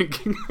was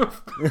thinking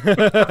of?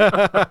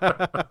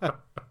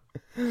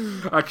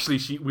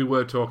 Actually, we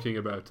were talking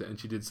about it, and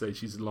she did say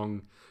she's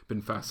long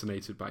been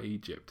fascinated by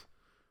Egypt.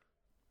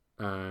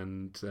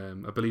 And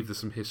I believe there's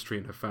some history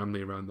in her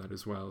family around that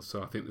as well.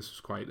 So I think this was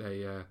quite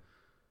a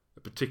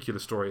particular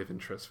story of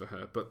interest for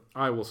her. But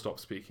I will stop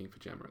speaking for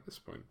Gemma at this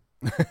point.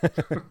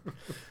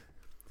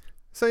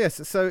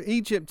 So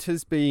Egypt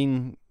has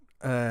been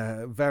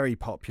very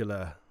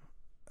popular.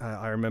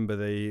 I remember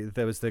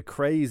there was the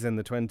craze in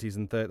the 20s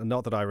and 30s.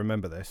 Not that I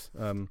remember this.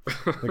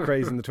 The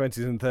craze in the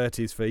 20s and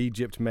 30s for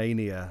Egypt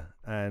mania,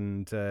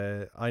 and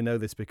I know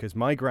this because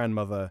my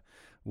grandmother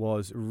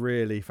was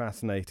really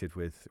fascinated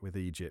with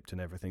Egypt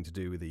and everything to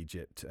do with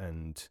Egypt,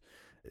 and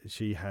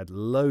she had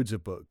loads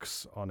of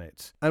books on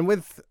it. And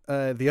with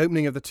the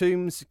opening of the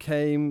tombs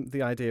came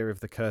the idea of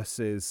the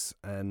curses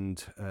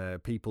and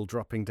people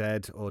dropping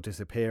dead or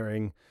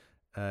disappearing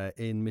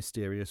in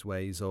mysterious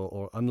ways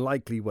or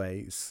unlikely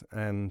ways.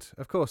 And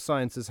of course,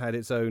 science has had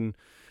its own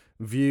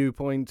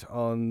viewpoint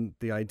on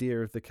the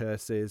idea of the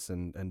curses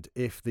and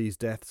if these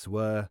deaths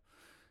were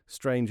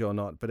strange or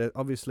not. But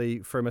obviously,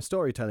 from a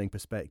storytelling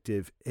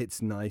perspective,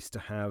 it's nice to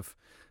have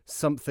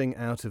something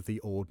out of the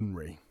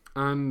ordinary.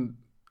 And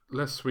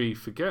lest we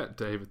forget,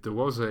 David, there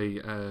was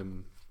a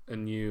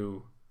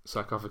new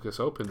sarcophagus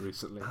opened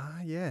recently.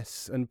 Ah,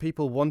 yes. And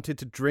people wanted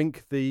to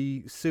drink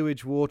the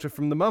sewage water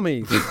from the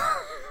mummies.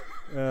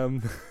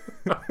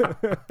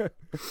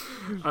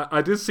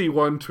 I did see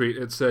one tweet.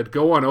 It said,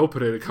 "Go on,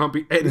 open it. It can't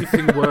be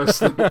anything worse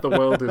than what the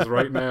world is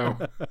right now."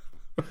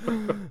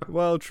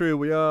 Well, true.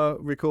 We are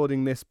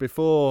recording this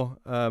before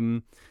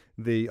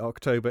the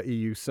October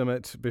EU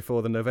summit,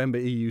 before the November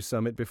EU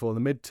summit, before the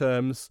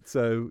midterms.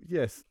 So,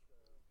 yes.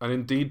 And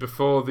indeed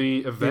before the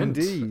event.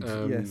 Indeed,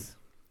 yes.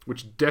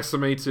 Which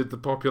decimated the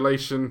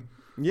population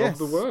of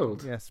the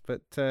world. Yes,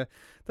 but the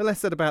less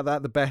said about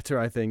that, the better,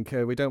 I think.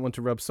 We don't want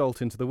to rub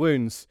salt into the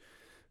wounds,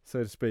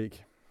 so to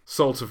speak.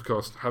 Salt, of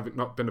course, having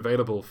not been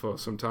available for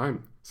some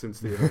time since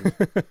the event.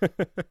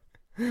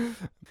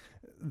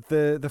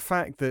 The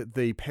fact that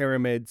the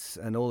pyramids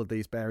and all of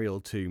these burial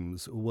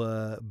tombs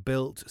were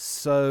built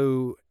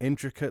so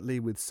intricately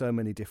with so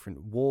many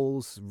different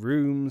walls,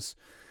 rooms,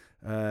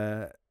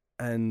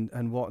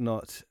 and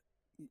whatnot,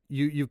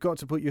 you've got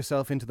to put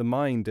yourself into the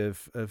mind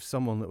of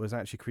someone that was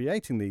actually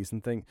creating these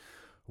and think,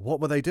 what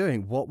were they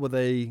doing? What were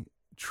they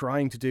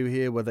trying to do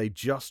here? Were they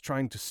just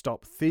trying to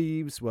stop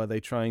thieves? Were they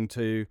trying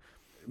to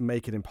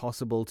make it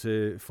impossible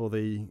for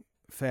the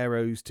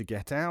pharaohs to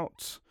get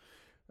out.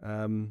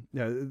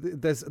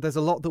 There's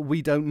a lot that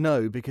we don't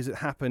know because it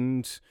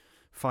happened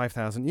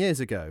 5,000 years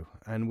ago,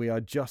 and we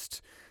are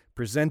just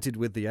presented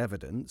with the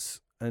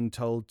evidence and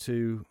told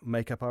to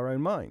make up our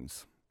own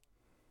minds.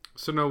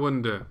 So no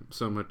wonder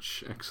so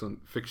much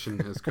excellent fiction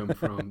has come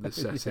from this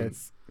setting.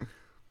 Yes.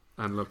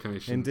 And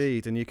location.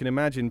 Indeed, and you can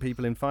imagine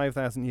people in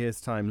 5,000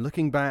 years' time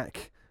looking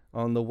back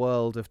on the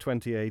world of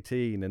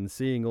 2018 and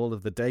seeing all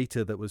of the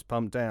data that was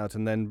pumped out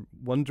and then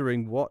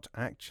wondering what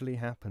actually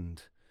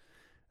happened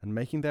and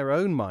making their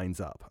own minds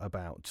up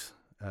about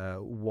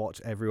what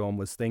everyone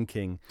was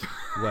thinking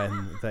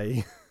when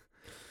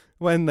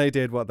they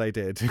did what they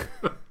did.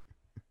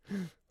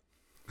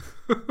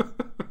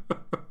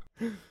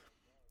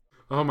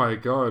 Oh my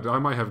God, I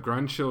might have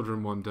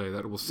grandchildren one day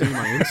that will see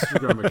my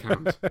Instagram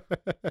account.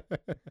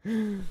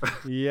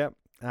 Yep,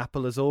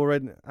 Apple has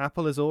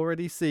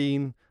already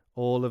seen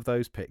all of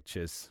those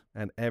pictures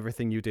and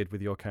everything you did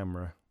with your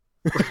camera.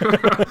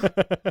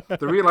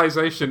 The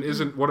realization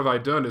isn't what have I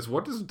done, is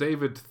what does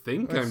David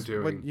think I'm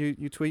doing?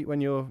 You tweet when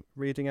you're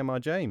reading M.R.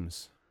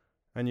 James.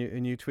 And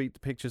you tweet the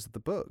pictures of the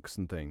books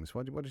and things.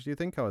 What did you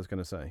think I was going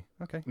to say?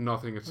 Okay.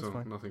 Nothing at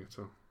all. Nothing at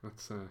all.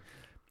 That's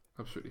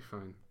absolutely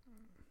fine.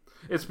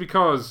 It's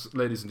because,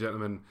 ladies and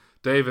gentlemen,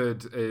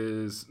 David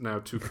is now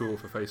too cool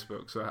for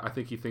Facebook. So I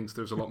think he thinks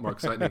there's a lot more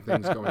exciting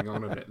things going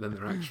on in it than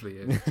there actually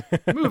is.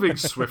 Moving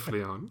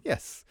swiftly on.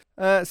 Yes.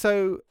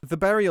 So the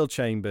burial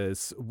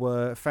chambers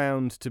were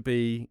found to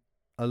be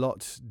a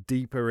lot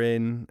deeper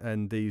in,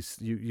 and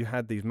you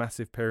had these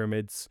massive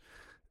pyramids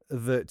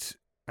that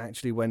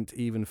actually went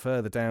even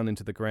further down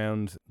into the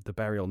ground. The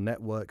burial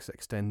networks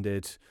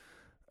extended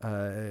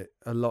a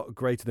lot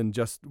greater than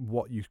just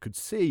what you could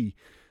see.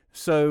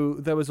 So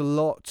there was a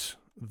lot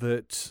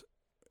that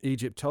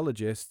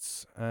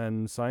Egyptologists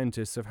and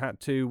scientists have had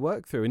to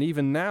work through. And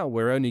even now,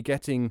 we're only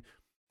getting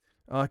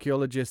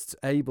archaeologists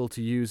able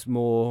to use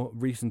more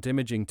recent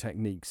imaging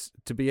techniques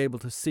to be able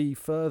to see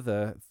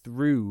further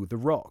through the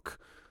rock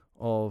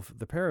of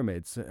the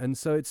pyramids. And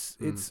so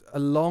it's a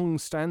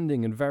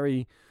long-standing and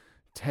very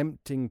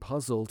tempting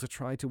puzzle to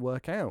try to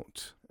work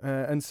out.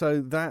 And so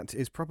that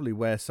is probably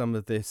where some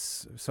of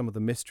the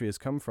mystery has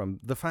come from.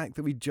 The fact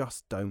that we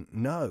just don't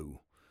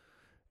know.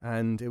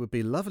 And it would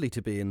be lovely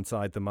to be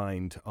inside the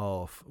mind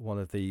of one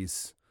of the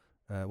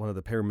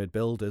pyramid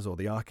builders or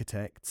the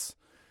architects.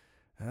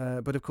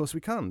 But of course we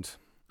can't.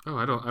 Oh,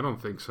 I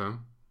don't think so.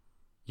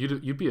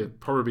 You'd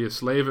probably be a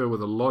slaver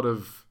with a lot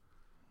of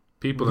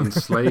people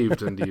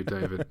enslaved under you,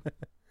 David.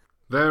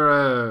 They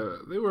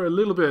were a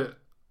little bit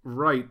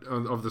right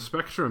of the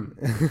spectrum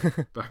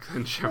back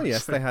then, shall we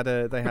say.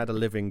 they had a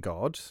living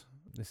god.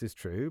 This is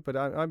true, but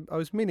I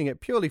was meaning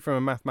it purely from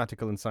a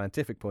mathematical and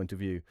scientific point of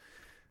view,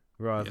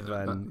 rather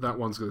than that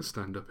one's going to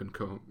stand up in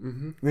court.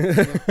 Mm-hmm.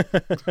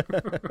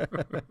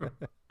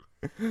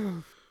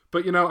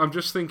 But I'm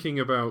just thinking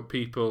about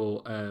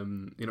people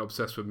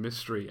obsessed with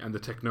mystery and the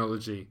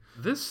technology.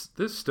 There's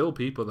still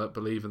people that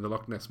believe in the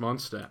Loch Ness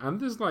Monster,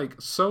 and there's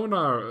like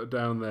sonar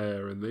down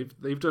there, and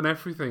they've done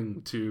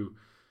everything to.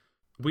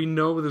 We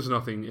know there's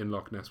nothing in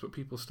Loch Ness, but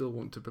people still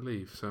want to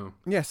believe. So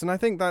yes, and I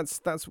think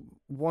that's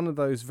one of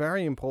those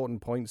very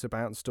important points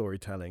about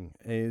storytelling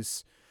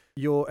is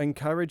you're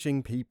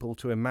encouraging people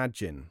to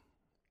imagine,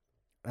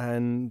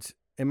 and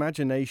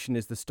imagination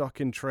is the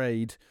stock in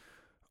trade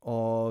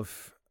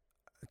of,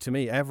 to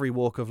me, every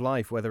walk of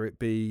life, whether it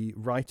be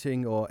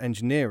writing or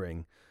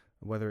engineering,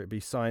 whether it be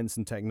science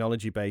and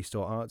technology based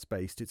or arts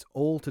based. It's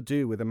all to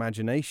do with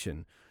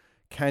imagination.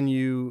 Can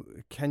you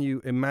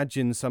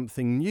imagine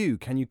something new?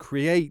 Can you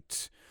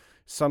create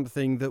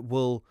something that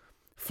will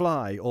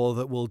fly, or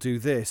that will do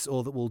this,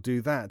 or that will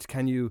do that?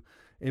 Can you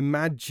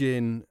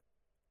imagine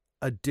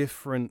a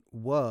different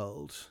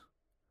world?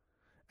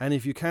 And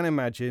if you can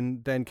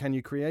imagine, then can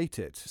you create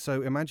it?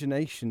 So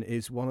imagination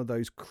is one of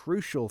those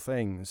crucial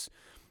things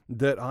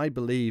that I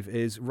believe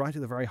is right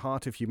at the very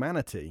heart of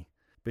humanity.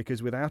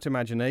 Because without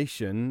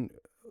imagination,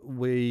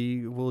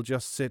 we will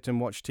just sit and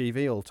watch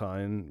TV all the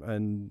time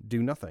and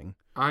do nothing.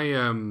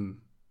 I'm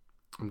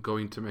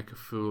going to make a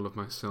fool of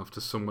myself to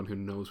someone who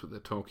knows what they're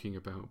talking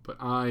about, but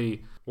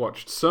I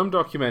watched some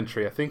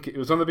documentary, I think it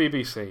was on the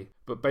BBC,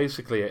 but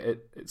basically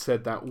it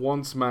said that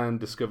once man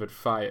discovered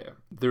fire,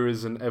 there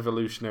is an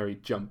evolutionary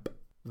jump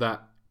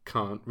that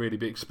can't really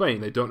be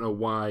explained. They don't know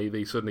why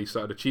they suddenly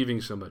started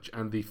achieving so much,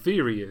 and the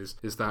theory is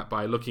that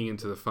by looking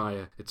into the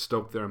fire, it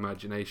stoked their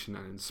imagination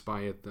and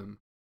inspired them.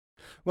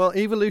 Well,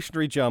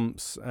 evolutionary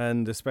jumps,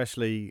 and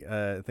especially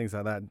things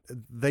like that,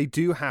 they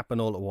do happen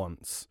all at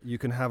once. You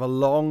can have a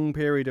long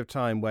period of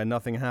time where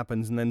nothing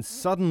happens, and then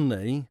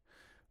suddenly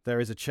there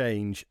is a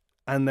change,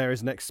 and there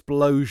is an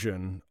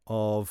explosion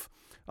of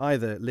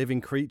either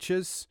living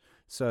creatures.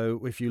 So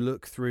if you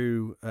look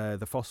through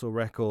the fossil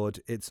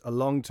record, it's a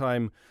long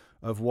time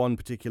of one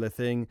particular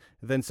thing,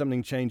 then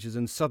something changes,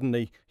 and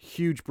suddenly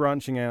huge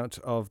branching out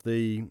of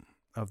the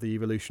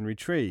evolutionary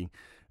tree.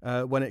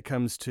 When it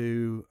comes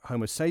to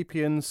Homo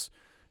sapiens,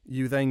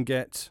 you then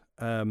get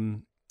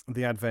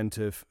the advent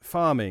of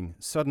farming.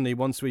 Suddenly,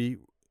 once we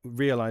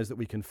realize that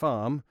we can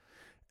farm,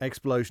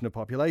 explosion of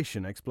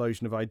population,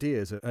 explosion of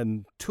ideas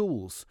and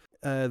tools.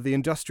 The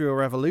Industrial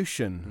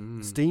Revolution,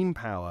 steam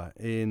power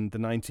in the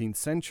 19th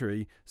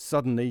century,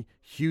 suddenly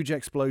huge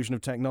explosion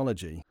of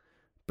technology.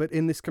 But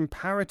in this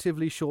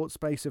comparatively short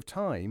space of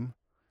time,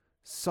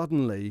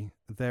 suddenly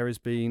there has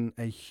been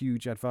a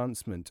huge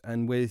advancement.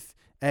 And with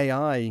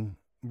AI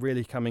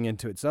really coming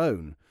into its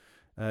own,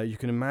 you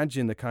can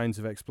imagine the kinds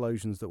of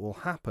explosions that will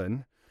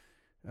happen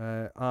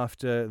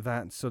after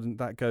that.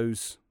 That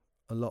goes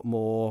a lot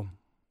more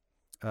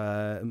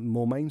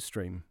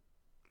mainstream.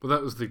 Well,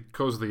 that was the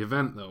cause of the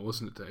event, though,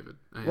 wasn't it, David?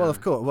 AI. Well,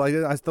 of course.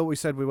 Well, I thought we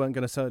said we weren't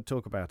going to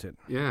talk about it.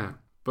 Yeah,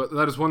 but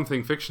that is one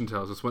thing fiction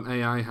tells us. When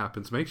AI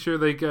happens, make sure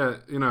they get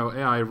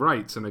AI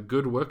rights and a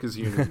good workers'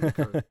 union.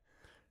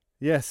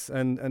 Yes,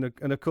 and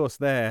of course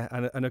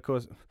and of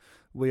course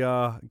we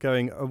are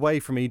going away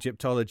from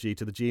Egyptology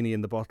to the genie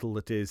in the bottle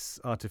that is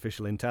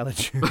artificial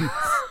intelligence.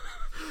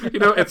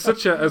 It's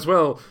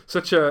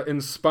such a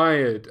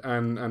inspired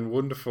and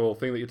wonderful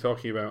thing that you're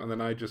talking about, and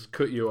then I just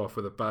cut you off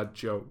with a bad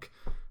joke.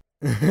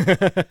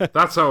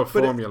 That's our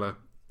formula.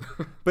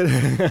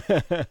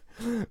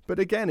 But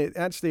again,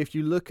 if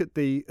you look at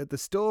the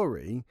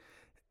story,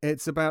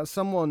 it's about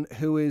someone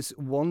who is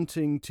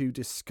wanting to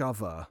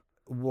discover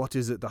what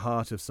is at the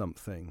heart of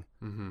something.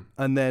 Mm-hmm.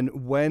 And then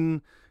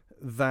when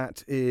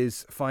that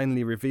is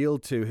finally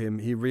revealed to him,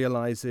 he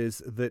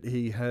realizes that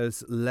he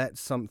has let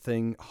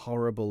something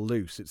horrible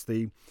loose. It's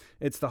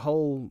the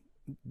whole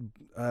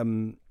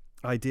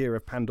idea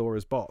of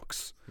Pandora's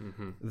box.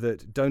 Mm-hmm.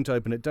 That don't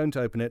open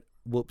it.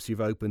 Whoops, you've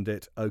opened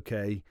it.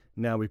 Okay,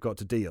 now we've got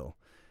to deal.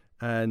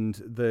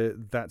 And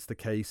that's the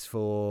case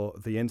for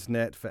the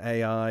internet, for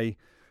AI,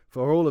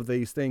 for all of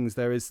these things.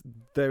 There is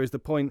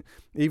the point.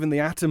 Even the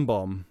atom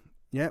bomb.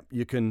 Yep,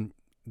 you can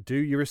do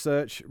your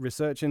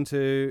research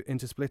into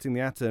splitting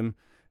the atom,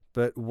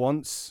 but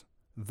once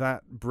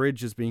that bridge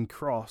has been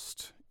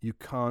crossed, you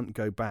can't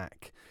go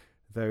back.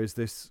 There is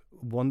this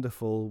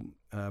wonderful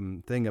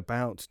thing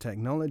about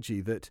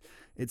technology that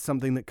it's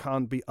something that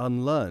can't be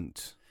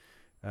unlearnt.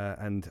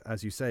 And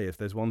as you say, if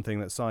there's one thing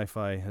that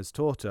sci-fi has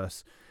taught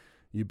us,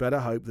 you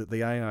better hope that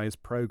the AI is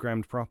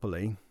programmed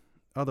properly.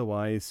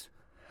 Otherwise,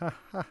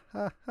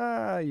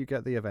 you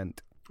get the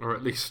event. Or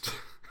at least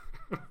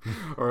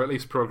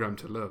programmed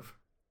to love.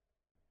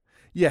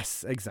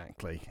 Yes,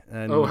 exactly.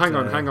 And, hang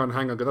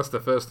on, because that's the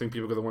first thing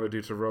people are going to want to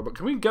do to robot.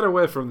 Can we get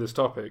away from this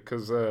topic?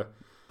 Because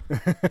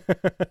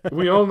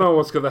we all know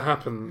what's going to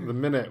happen the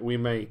minute we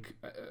make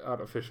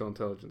artificial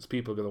intelligence.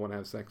 People are going to want to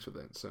have sex with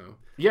it. So,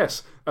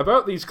 yes,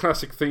 about these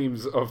classic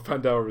themes of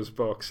Pandora's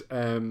box,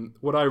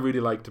 what I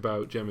really liked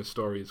about Gemma's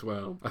story as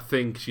well, I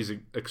think she's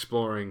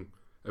exploring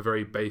a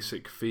very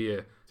basic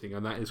fear thing,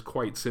 and that is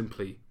quite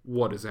simply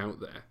what is out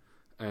there.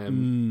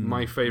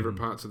 My favourite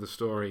parts of the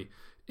story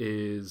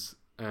is,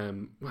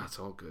 it's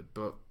all good,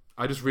 but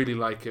I just really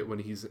like it when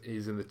he's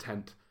in the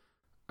tent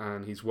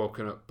and he's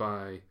woken up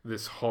by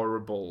this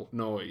horrible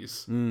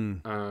noise,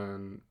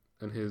 and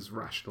his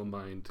rational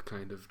mind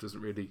kind of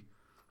doesn't really,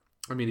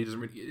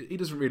 he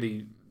doesn't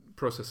really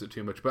process it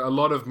too much. But a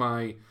lot of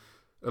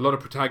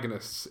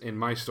protagonists in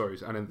my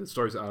stories and in the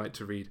stories that I like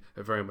to read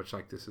are very much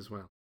like this as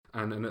well,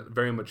 and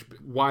very much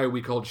why are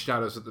we called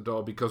shadows at the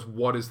door? Because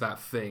what is that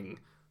thing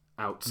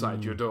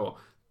outside your door?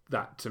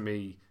 That to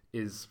me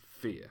is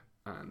fear,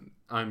 and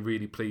I'm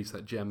really pleased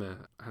that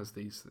Gemma has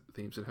these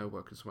themes in her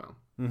work as well.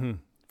 Mm-hmm.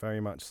 Very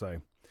much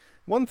so.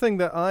 One thing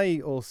that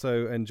I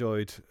also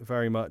enjoyed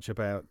very much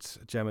about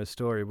Gemma's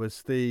story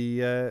was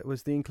the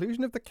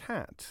inclusion of the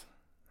cat,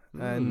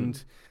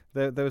 and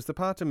there was the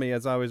part of me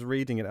as I was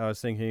reading it, I was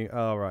thinking,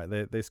 oh right,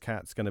 this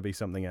cat's going to be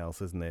something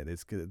else, isn't it?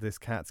 This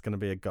cat's going to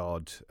be a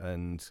god,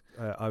 and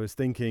I was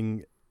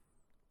thinking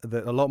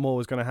that a lot more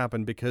was going to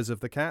happen because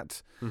of the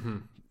cat. Mm-hmm.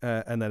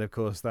 And then, of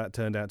course, that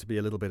turned out to be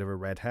a little bit of a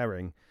red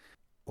herring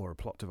or a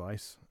plot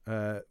device.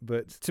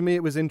 But to me,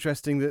 it was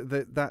interesting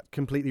that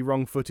completely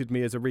wrong-footed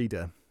me as a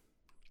reader.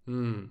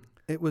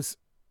 It was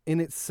in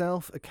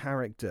itself a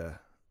character.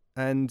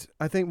 And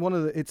I think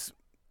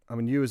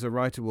you as a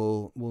writer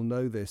will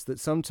know this, that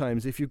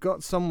sometimes if you've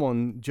got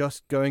someone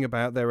just going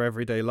about their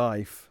everyday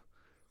life,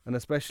 and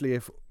especially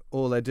if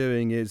all they're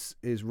doing is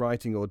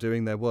writing or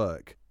doing their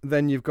work,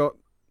 then you've got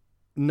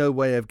no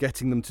way of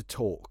getting them to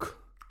talk.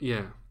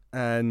 Yeah.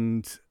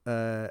 And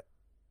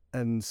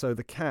so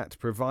the cat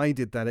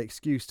provided that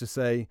excuse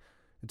to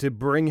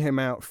bring him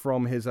out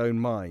from his own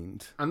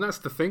mind. And that's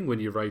the thing when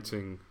you're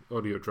writing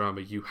audio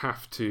drama, there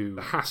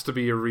has to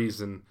be a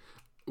reason.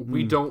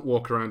 We don't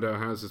walk around our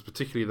houses,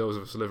 particularly those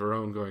of us who live our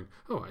own, going,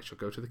 oh, I shall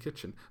go to the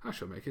kitchen, I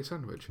shall make a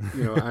sandwich.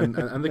 And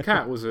the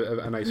cat was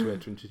a nice way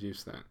to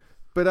introduce that.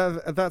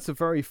 But that's a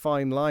very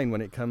fine line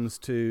when it comes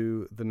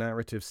to the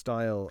narrative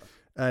style.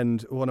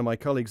 And one of my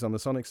colleagues on the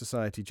Sonic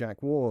Society,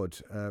 Jack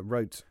Ward,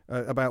 wrote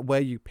about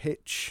where you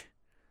pitch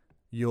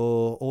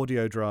your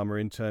audio drama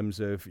in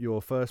terms of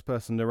your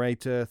first-person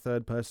narrator,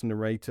 third-person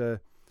narrator.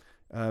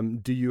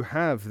 Do you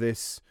have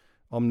this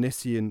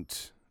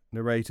omniscient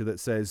narrator that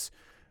says,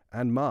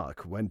 and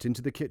Mark went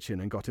into the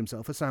kitchen and got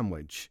himself a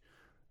sandwich?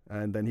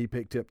 and then he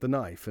picked up the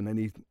knife, and then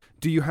he...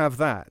 Do you have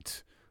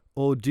that?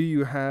 Or do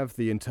you have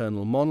the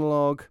internal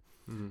monologue?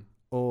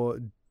 Or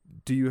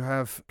do you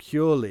have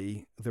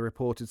purely the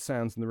reported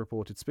sounds and the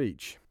reported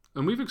speech?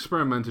 And we've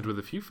experimented with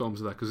a few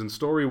films of that, because in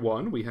story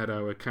one, we had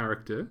our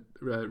character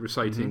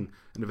reciting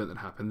an event that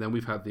happened. Then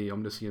we've had the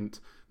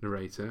omniscient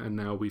narrator, and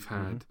now we've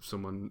had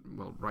someone,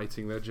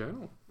 writing their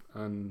journal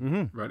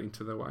and writing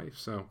to their wife.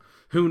 So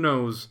who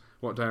knows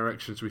what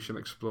directions we shall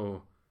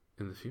explore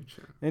in the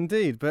future.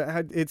 Indeed,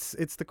 but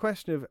it's the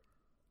question of,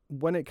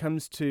 when it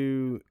comes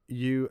to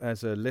you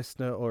as a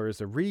listener or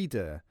as a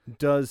reader,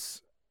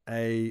 does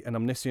an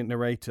omniscient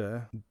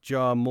narrator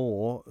jar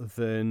more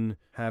than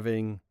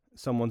having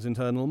someone's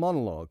internal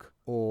monologue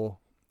or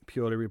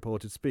purely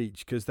reported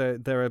speech? Because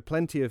there are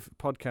plenty of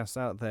podcasts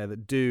out there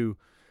that do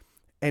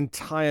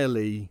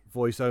entirely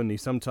voice only.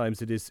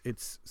 Sometimes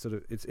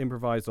it's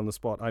improvised on the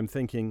spot. I'm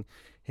thinking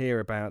here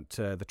about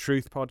the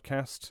Truth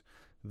podcast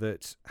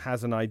that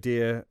has an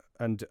idea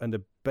and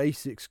a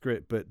basic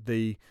script, but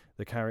the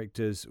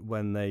characters,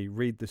 when they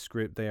read the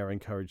script, they are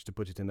encouraged to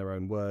put it in their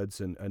own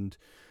words and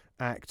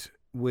act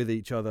with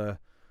each other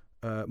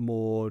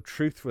more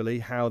truthfully,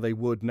 how they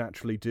would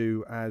naturally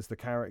do as the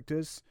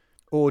characters.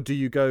 Or do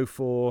you go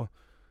for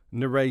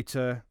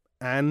narrator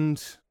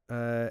and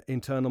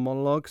internal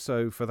monologue?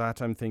 So for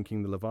that, I'm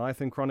thinking the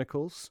Leviathan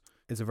Chronicles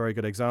is a very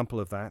good example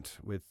of that,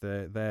 with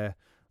their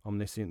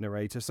omniscient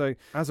narrator. So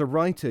as a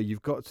writer,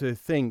 you've got to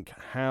think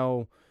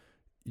how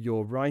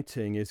your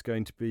writing is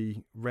going to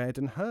be read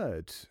and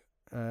heard.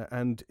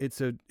 And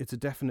it's a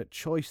definite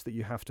choice that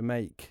you have to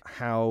make,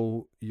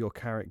 how your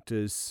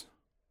characters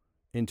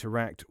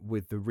interact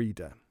with the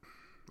reader.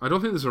 I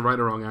don't think there's a right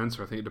or wrong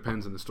answer. I think it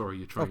depends on the story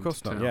you're trying to tell.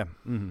 Of course not,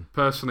 yeah.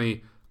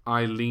 Personally,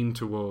 I lean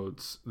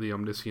towards the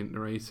omniscient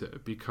narrator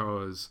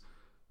because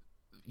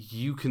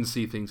you can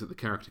see things that the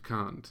character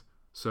can't.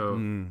 So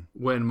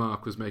when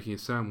Mark was making a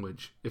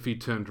sandwich, if he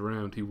turned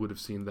around, he would have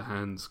seen the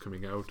hands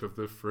coming out of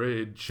the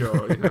fridge.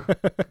 Or,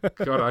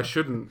 God, I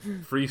shouldn't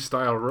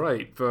freestyle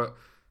right, but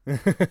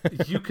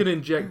you can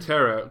inject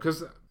terror,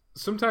 because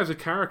sometimes a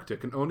character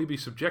can only be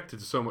subjected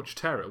to so much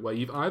terror, where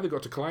you've either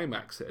got to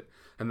climax it,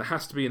 and there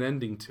has to be an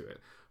ending to it,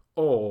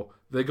 or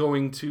they're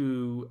going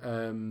to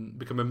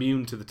become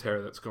immune to the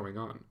terror that's going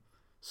on.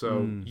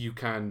 So you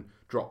can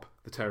drop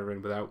the terror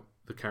in without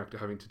the character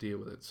having to deal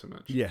with it so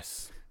much.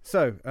 Yes.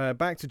 So,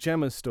 back to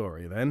Gemma's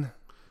story then.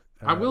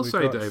 I will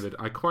say, David,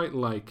 I quite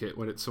like it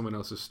when it's someone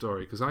else's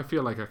story, because I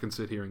feel like I can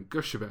sit here and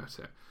gush about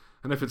it.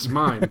 And if it's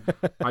mine,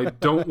 I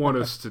don't want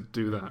us to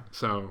do that.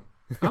 So,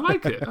 I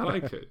like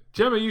it.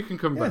 Gemma, you can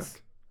come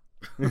back.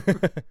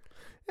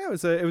 Yeah,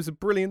 it was a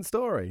brilliant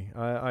story.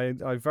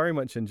 I very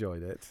much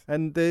enjoyed it.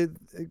 And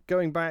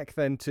going back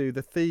then to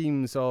the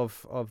themes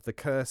of the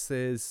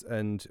curses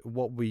and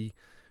what we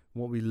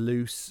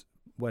loose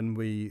when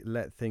we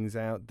let things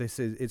out.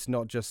 It's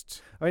not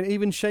just... I mean,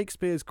 even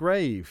Shakespeare's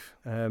grave,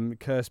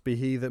 cursed be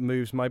he that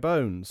moves my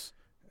bones.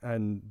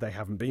 And they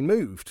haven't been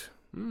moved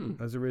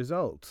as a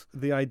result.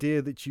 The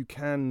idea that you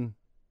can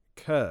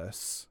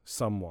curse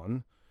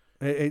someone,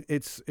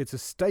 it's a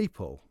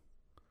staple,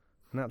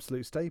 an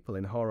absolute staple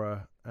in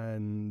horror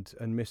and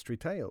mystery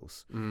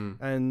tales.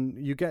 And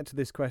you get to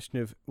this question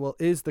of, well,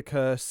 is the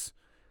curse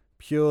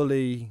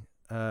purely...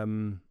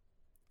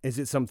 is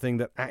it something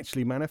that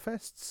actually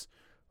manifests?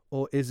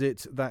 Or is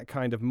it that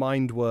kind of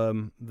mind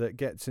worm that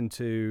gets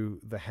into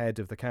the head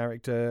of the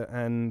character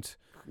and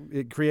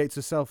it creates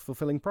a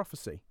self-fulfilling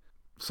prophecy?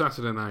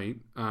 Saturday night,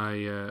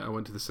 I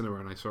went to the cinema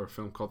and I saw a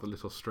film called The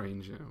Little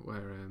Stranger,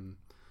 where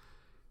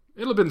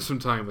it'll have been some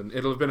time, and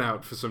it'll have been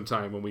out for some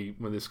time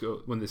when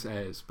this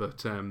airs. But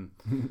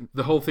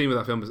the whole theme of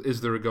that film is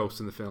there a ghost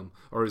in the film,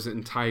 or is it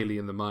entirely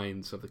in the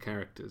minds of the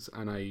characters?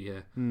 And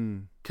I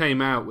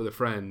came out with a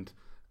friend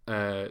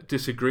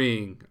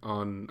disagreeing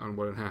on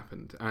what had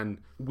happened, and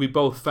we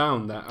both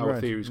found that our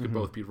theories could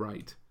both be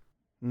right.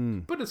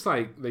 But it's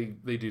like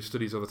they do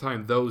studies all the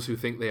time. Those who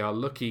think they are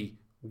lucky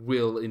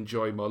will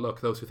enjoy more luck.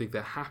 Those who think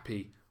they're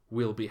happy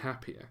will be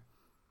happier.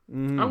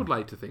 I would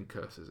like to think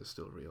curses are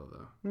still real,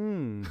 though.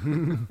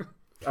 And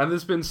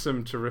there's been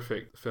some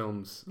terrific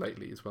films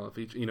lately as well.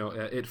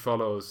 It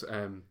Follows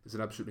is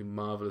an absolutely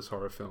marvelous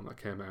horror film that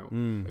came out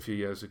a few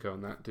years ago,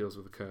 and that deals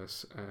with a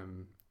curse.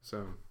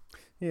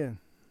 Yeah.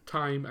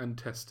 Time and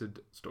tested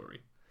story.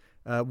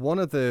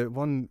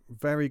 One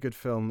very good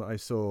film that I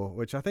saw,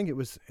 which I think it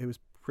was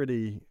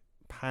pretty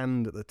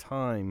panned at the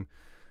time,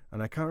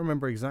 and I can't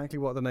remember exactly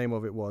what the name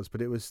of it was,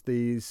 but it was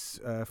these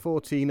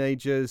 4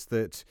 teenagers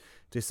that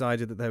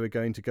decided that they were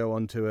going to go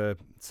onto a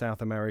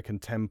South American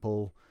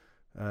temple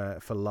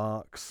for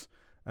larks.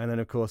 And then,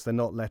 of course, they're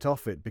not let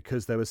off it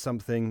because there was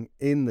something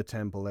in the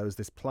temple. There was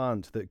this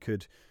plant that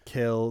could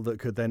kill, that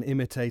could then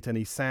imitate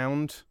any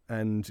sound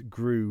and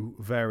grew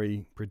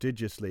very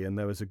prodigiously. And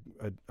there was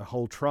a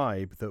whole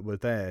tribe that were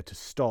there to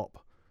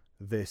stop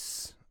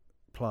this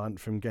plant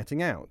from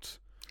getting out.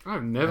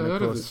 I've never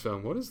heard of this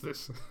film. What is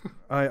this?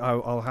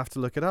 I'll have to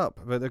look it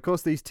up. But, of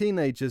course, these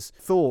teenagers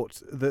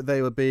thought that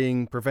they were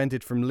being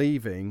prevented from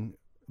leaving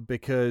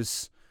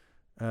because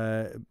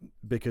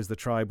because the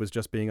tribe was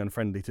just being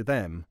unfriendly to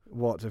them.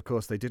 What, of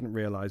course, they didn't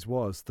realize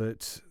was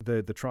that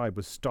the tribe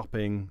was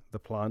stopping the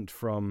plant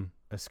from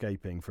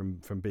escaping,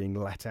 from being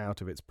let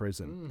out of its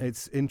prison.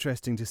 It's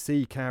interesting to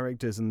see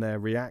characters and their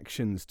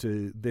reactions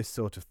to this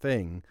sort of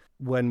thing.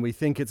 When we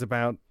think it's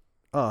about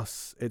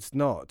us, it's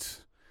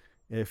not.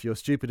 If you're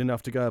stupid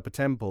enough to go up a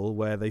temple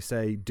where they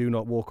say, do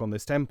not walk on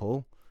this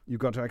temple, you've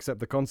got to accept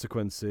the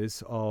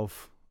consequences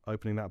of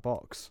opening that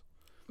box.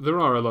 There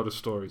are a lot of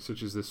stories,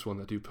 such as this one,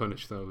 that do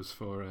punish those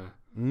for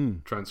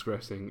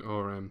transgressing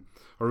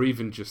or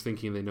even just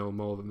thinking they know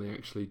more than they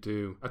actually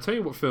do. I tell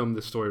you what film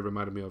this story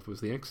reminded me of was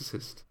The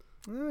Exorcist.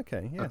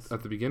 Okay, yes.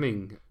 At the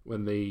beginning,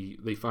 when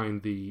they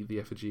find the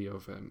effigy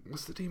of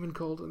what's the demon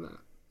called in that?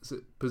 Is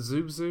it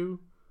Pazuzu?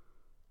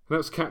 That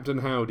was Captain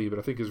Howdy, but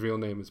I think his real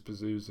name is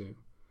Pazuzu.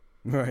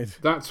 Right.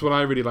 That's what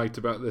I really liked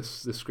about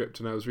this script,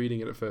 and I was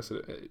reading it at first,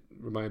 and it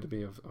reminded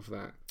me of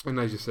that. And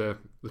as you say,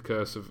 the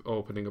curse of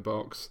opening a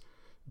box,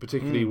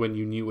 particularly when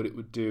you knew what it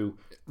would do,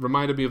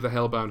 reminded me of The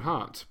Hellbound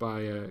Heart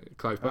by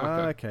Clive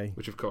Barker, okay.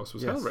 which of course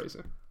was Yes.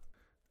 Hellraiser.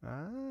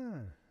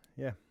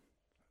 Yeah.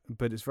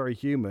 But it's very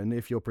human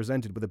if you're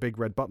presented with a big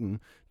red button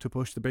to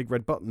push the big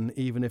red button,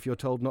 even if you're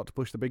told not to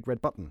push the big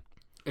red button.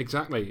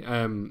 Exactly.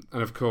 And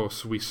of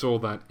course, we saw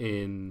that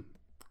in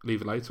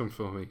Leave a Light On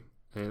For Me,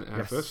 in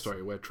our first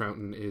story, where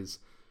Troughton is,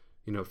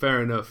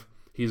 fair enough,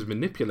 he's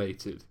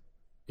manipulated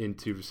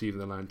into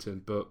receiving the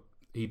lantern, but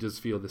he does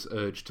feel this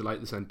urge to light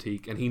this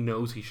antique, and he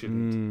knows he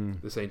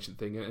shouldn't, this ancient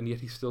thing, and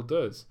yet he still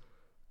does.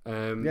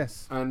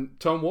 Yes. And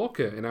Tom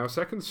Walker, in our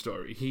second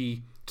story,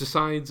 he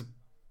decides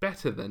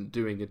better than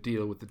doing a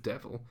deal with the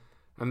devil,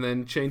 and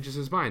then changes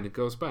his mind and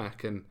goes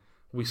back, and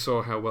we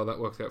saw how well that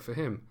worked out for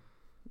him.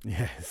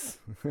 Yes.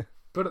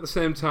 But at the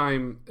same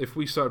time, if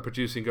we started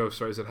producing ghost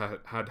stories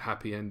that had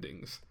happy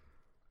endings,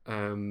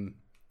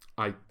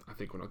 I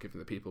think we're not giving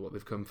the people what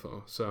they've come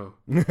for. So,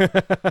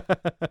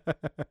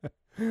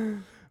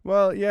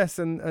 well, yes,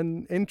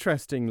 and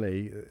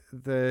interestingly,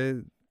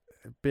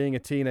 being a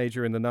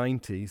teenager in the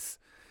 90s,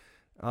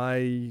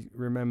 I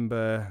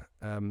remember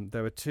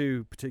there were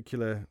two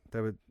particular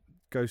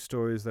ghost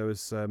stories. There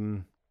was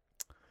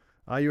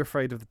Are You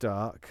Afraid of the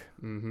Dark?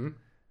 Mm-hmm.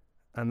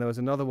 And there was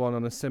another one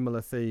on a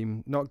similar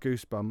theme, not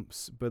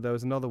Goosebumps, but there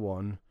was another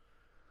one.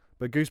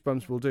 But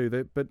Goosebumps will do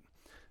that. But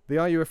the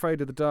Are You Afraid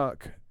of the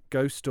Dark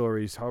ghost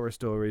stories, horror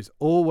stories,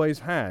 always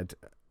had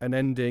an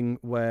ending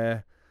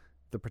where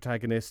the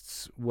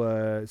protagonists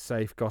were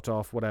safe, got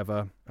off,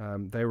 whatever.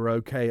 They were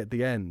okay at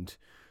the end.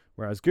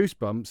 Whereas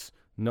Goosebumps,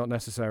 not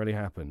necessarily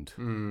happened.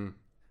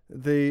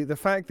 The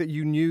fact that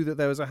you knew that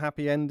there was a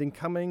happy ending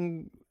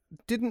coming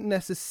didn't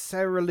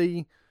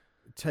necessarily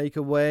take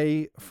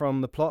away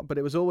from the plot, but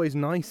it was always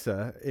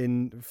nicer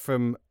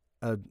from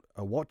a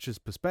watcher's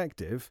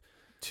perspective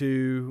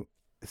to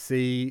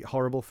see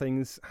horrible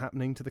things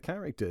happening to the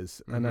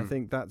characters. And I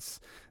think that's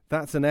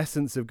an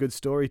essence of good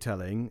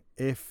storytelling.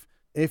 If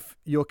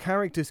your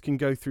characters can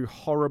go through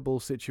horrible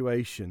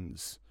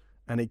situations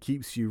and it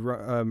keeps you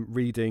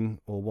reading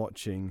or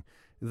watching,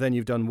 then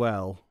you've done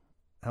well.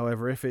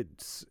 However, if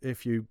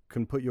you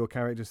can put your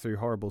characters through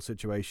horrible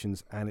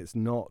situations and it's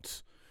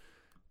not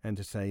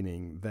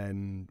entertaining,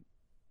 then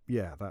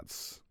yeah,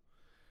 that's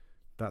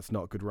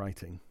not good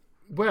writing.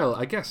 Well,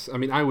 I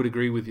would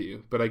agree with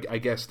you, but I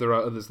guess there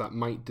are others that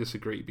might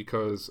disagree,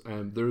 because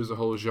there is a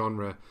whole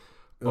genre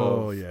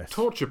of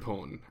torture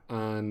porn,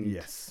 and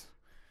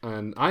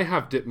and I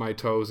have dipped my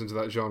toes into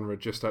that genre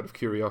just out of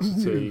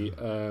curiosity.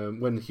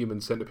 When The Human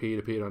Centipede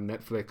appeared on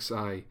Netflix,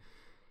 I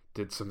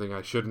did something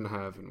I shouldn't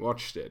have and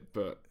watched it,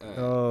 but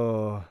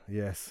you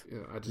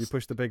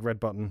pushed the big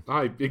red button.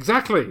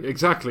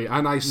 Exactly,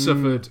 and I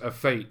suffered a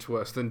fate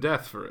worse than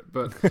death for it.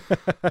 But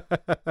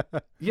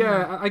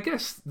yeah, I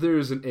guess there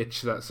is an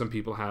itch that some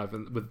people have,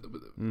 and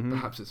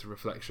perhaps it's a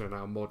reflection on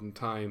our modern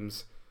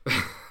times.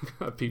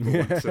 That people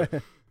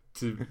want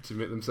to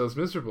make themselves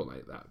miserable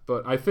like that.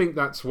 But I think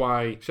that's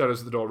why Shadows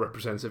of the Door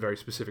represents a very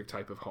specific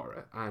type of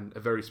horror and a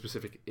very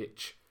specific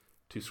itch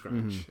to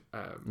scratch,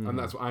 and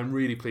that's what I'm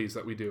really pleased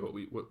that we do.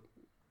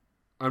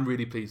 I'm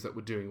really pleased that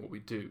we're doing what we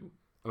do,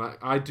 and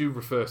I do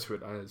refer to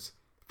it as,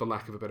 for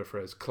lack of a better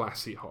phrase,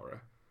 classy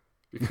horror,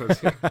 because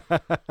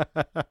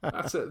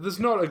that's it. There's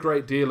not a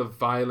great deal of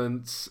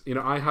violence.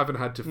 I haven't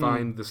had to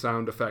find the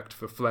sound effect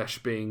for flesh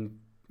being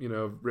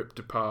ripped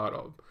apart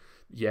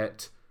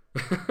yet.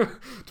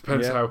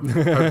 Depends how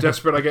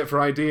desperate I get for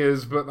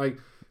ideas, but I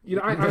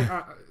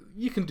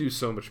you can do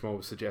so much more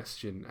with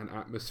suggestion and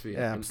atmosphere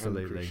and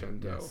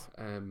crescendo. Yes.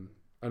 And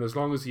as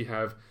long as you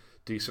have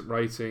decent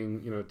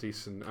writing,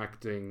 decent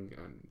acting,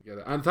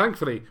 and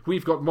thankfully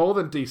we've got more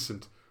than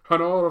decent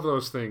on all of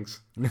those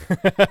things.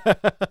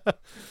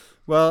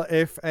 Well,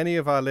 if any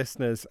of our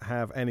listeners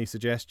have any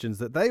suggestions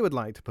that they would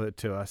like to put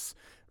to us,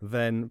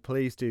 then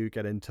please do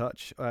get in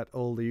touch at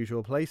all the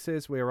usual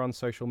places. We are on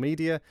social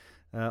media,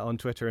 on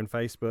Twitter and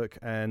Facebook,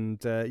 and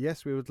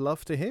yes, we would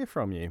love to hear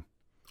from you.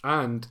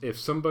 And if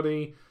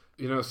somebody,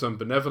 some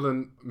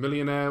benevolent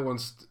millionaire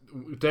wants,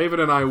 David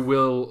and I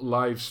will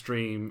live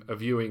stream a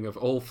viewing of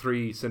all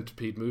 3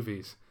 Centipede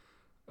movies.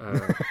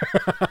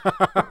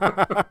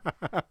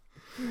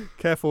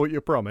 Careful what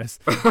you promise.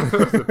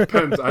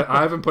 Depends.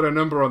 I haven't put a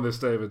number on this,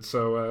 David,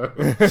 so...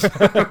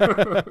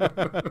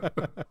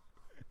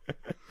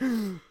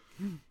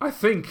 I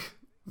think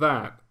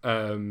that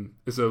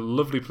is a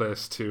lovely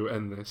place to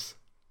end this.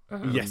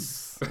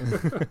 Yes.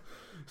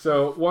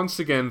 So, once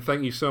again,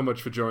 thank you so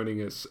much for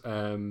joining us.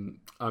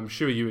 I'm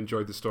sure you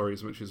enjoyed the story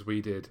as much as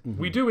we did. Mm-hmm.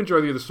 We do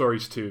enjoy the other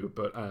stories too,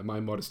 but my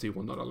modesty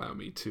will not allow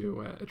me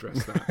to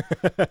address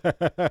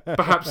that.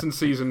 Perhaps in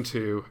season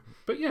 2.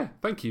 But yeah,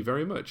 thank you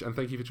very much. And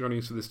thank you for joining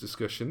us for this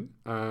discussion.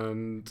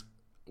 And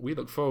we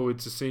look forward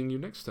to seeing you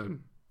next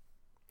time.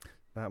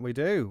 That we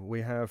do.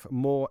 We have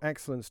more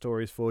excellent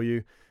stories for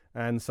you,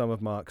 and some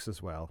of Mark's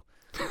as well.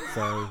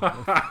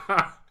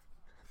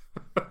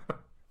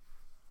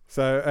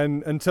 So,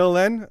 and until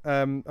then,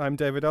 I'm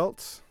David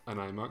Alt. And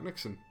I'm Mark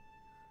Nixon.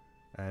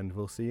 And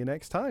we'll see you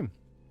next time.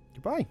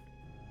 Goodbye.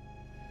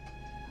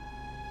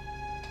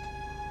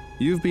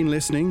 You've been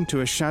listening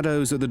to a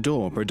Shadows at the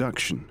Door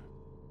production.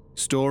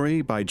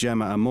 Story by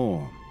Gemma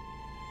Amor.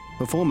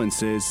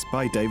 Performances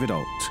by David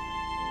Alt.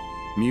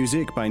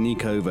 Music by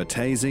Nico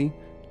Vertesi.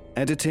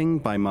 Editing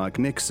by Mark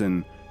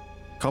Nixon.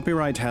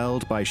 Copyright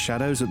held by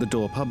Shadows at the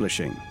Door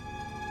Publishing.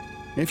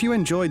 If you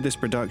enjoyed this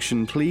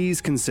production,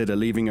 please consider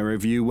leaving a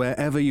review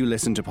wherever you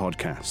listen to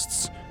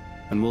podcasts.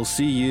 And we'll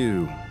see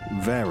you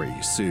very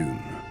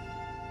soon.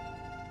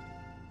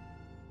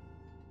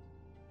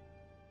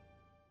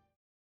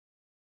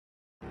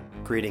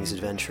 Greetings,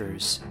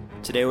 adventurers.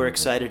 Today we're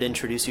excited to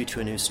introduce you to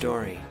a new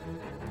story,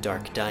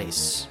 Dark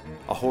Dice,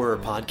 a horror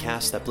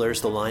podcast that blurs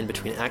the line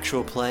between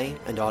actual play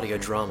and audio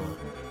drama,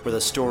 where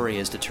the story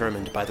is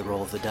determined by the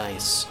roll of the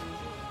dice.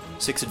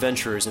 6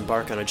 adventurers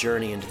embark on a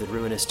journey into the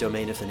ruinous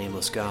domain of the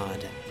Nameless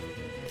God.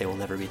 They will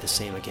never be the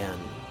same again.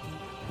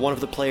 One of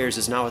the players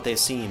is not what they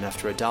seem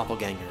after a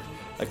doppelganger,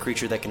 a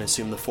creature that can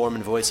assume the form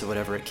and voice of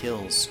whatever it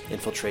kills,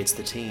 infiltrates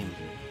the team.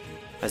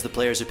 As the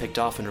players are picked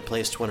off and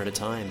replaced one at a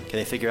time, can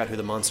they figure out who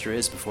the monster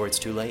is before it's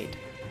too late?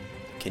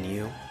 Can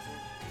you?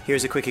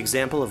 Here's a quick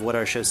example of what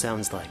our show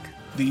sounds like.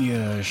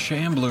 The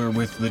shambler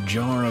with the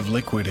jar of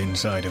liquid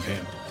inside of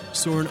him.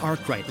 Soren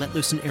Arkwright let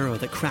loose an arrow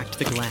that cracked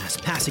the glass,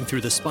 passing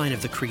through the spine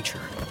of the creature.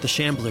 The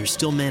shambler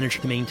still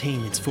managed to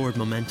maintain its forward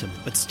momentum,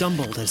 but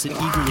stumbled as it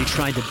eagerly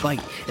tried to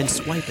bite and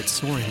swipe at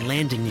Soren,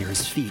 landing near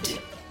his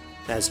feet.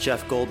 As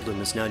Jeff Goldblum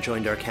has now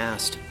joined our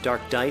cast,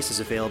 Dark Dice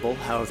is available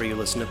however you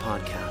listen to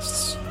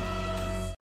podcasts.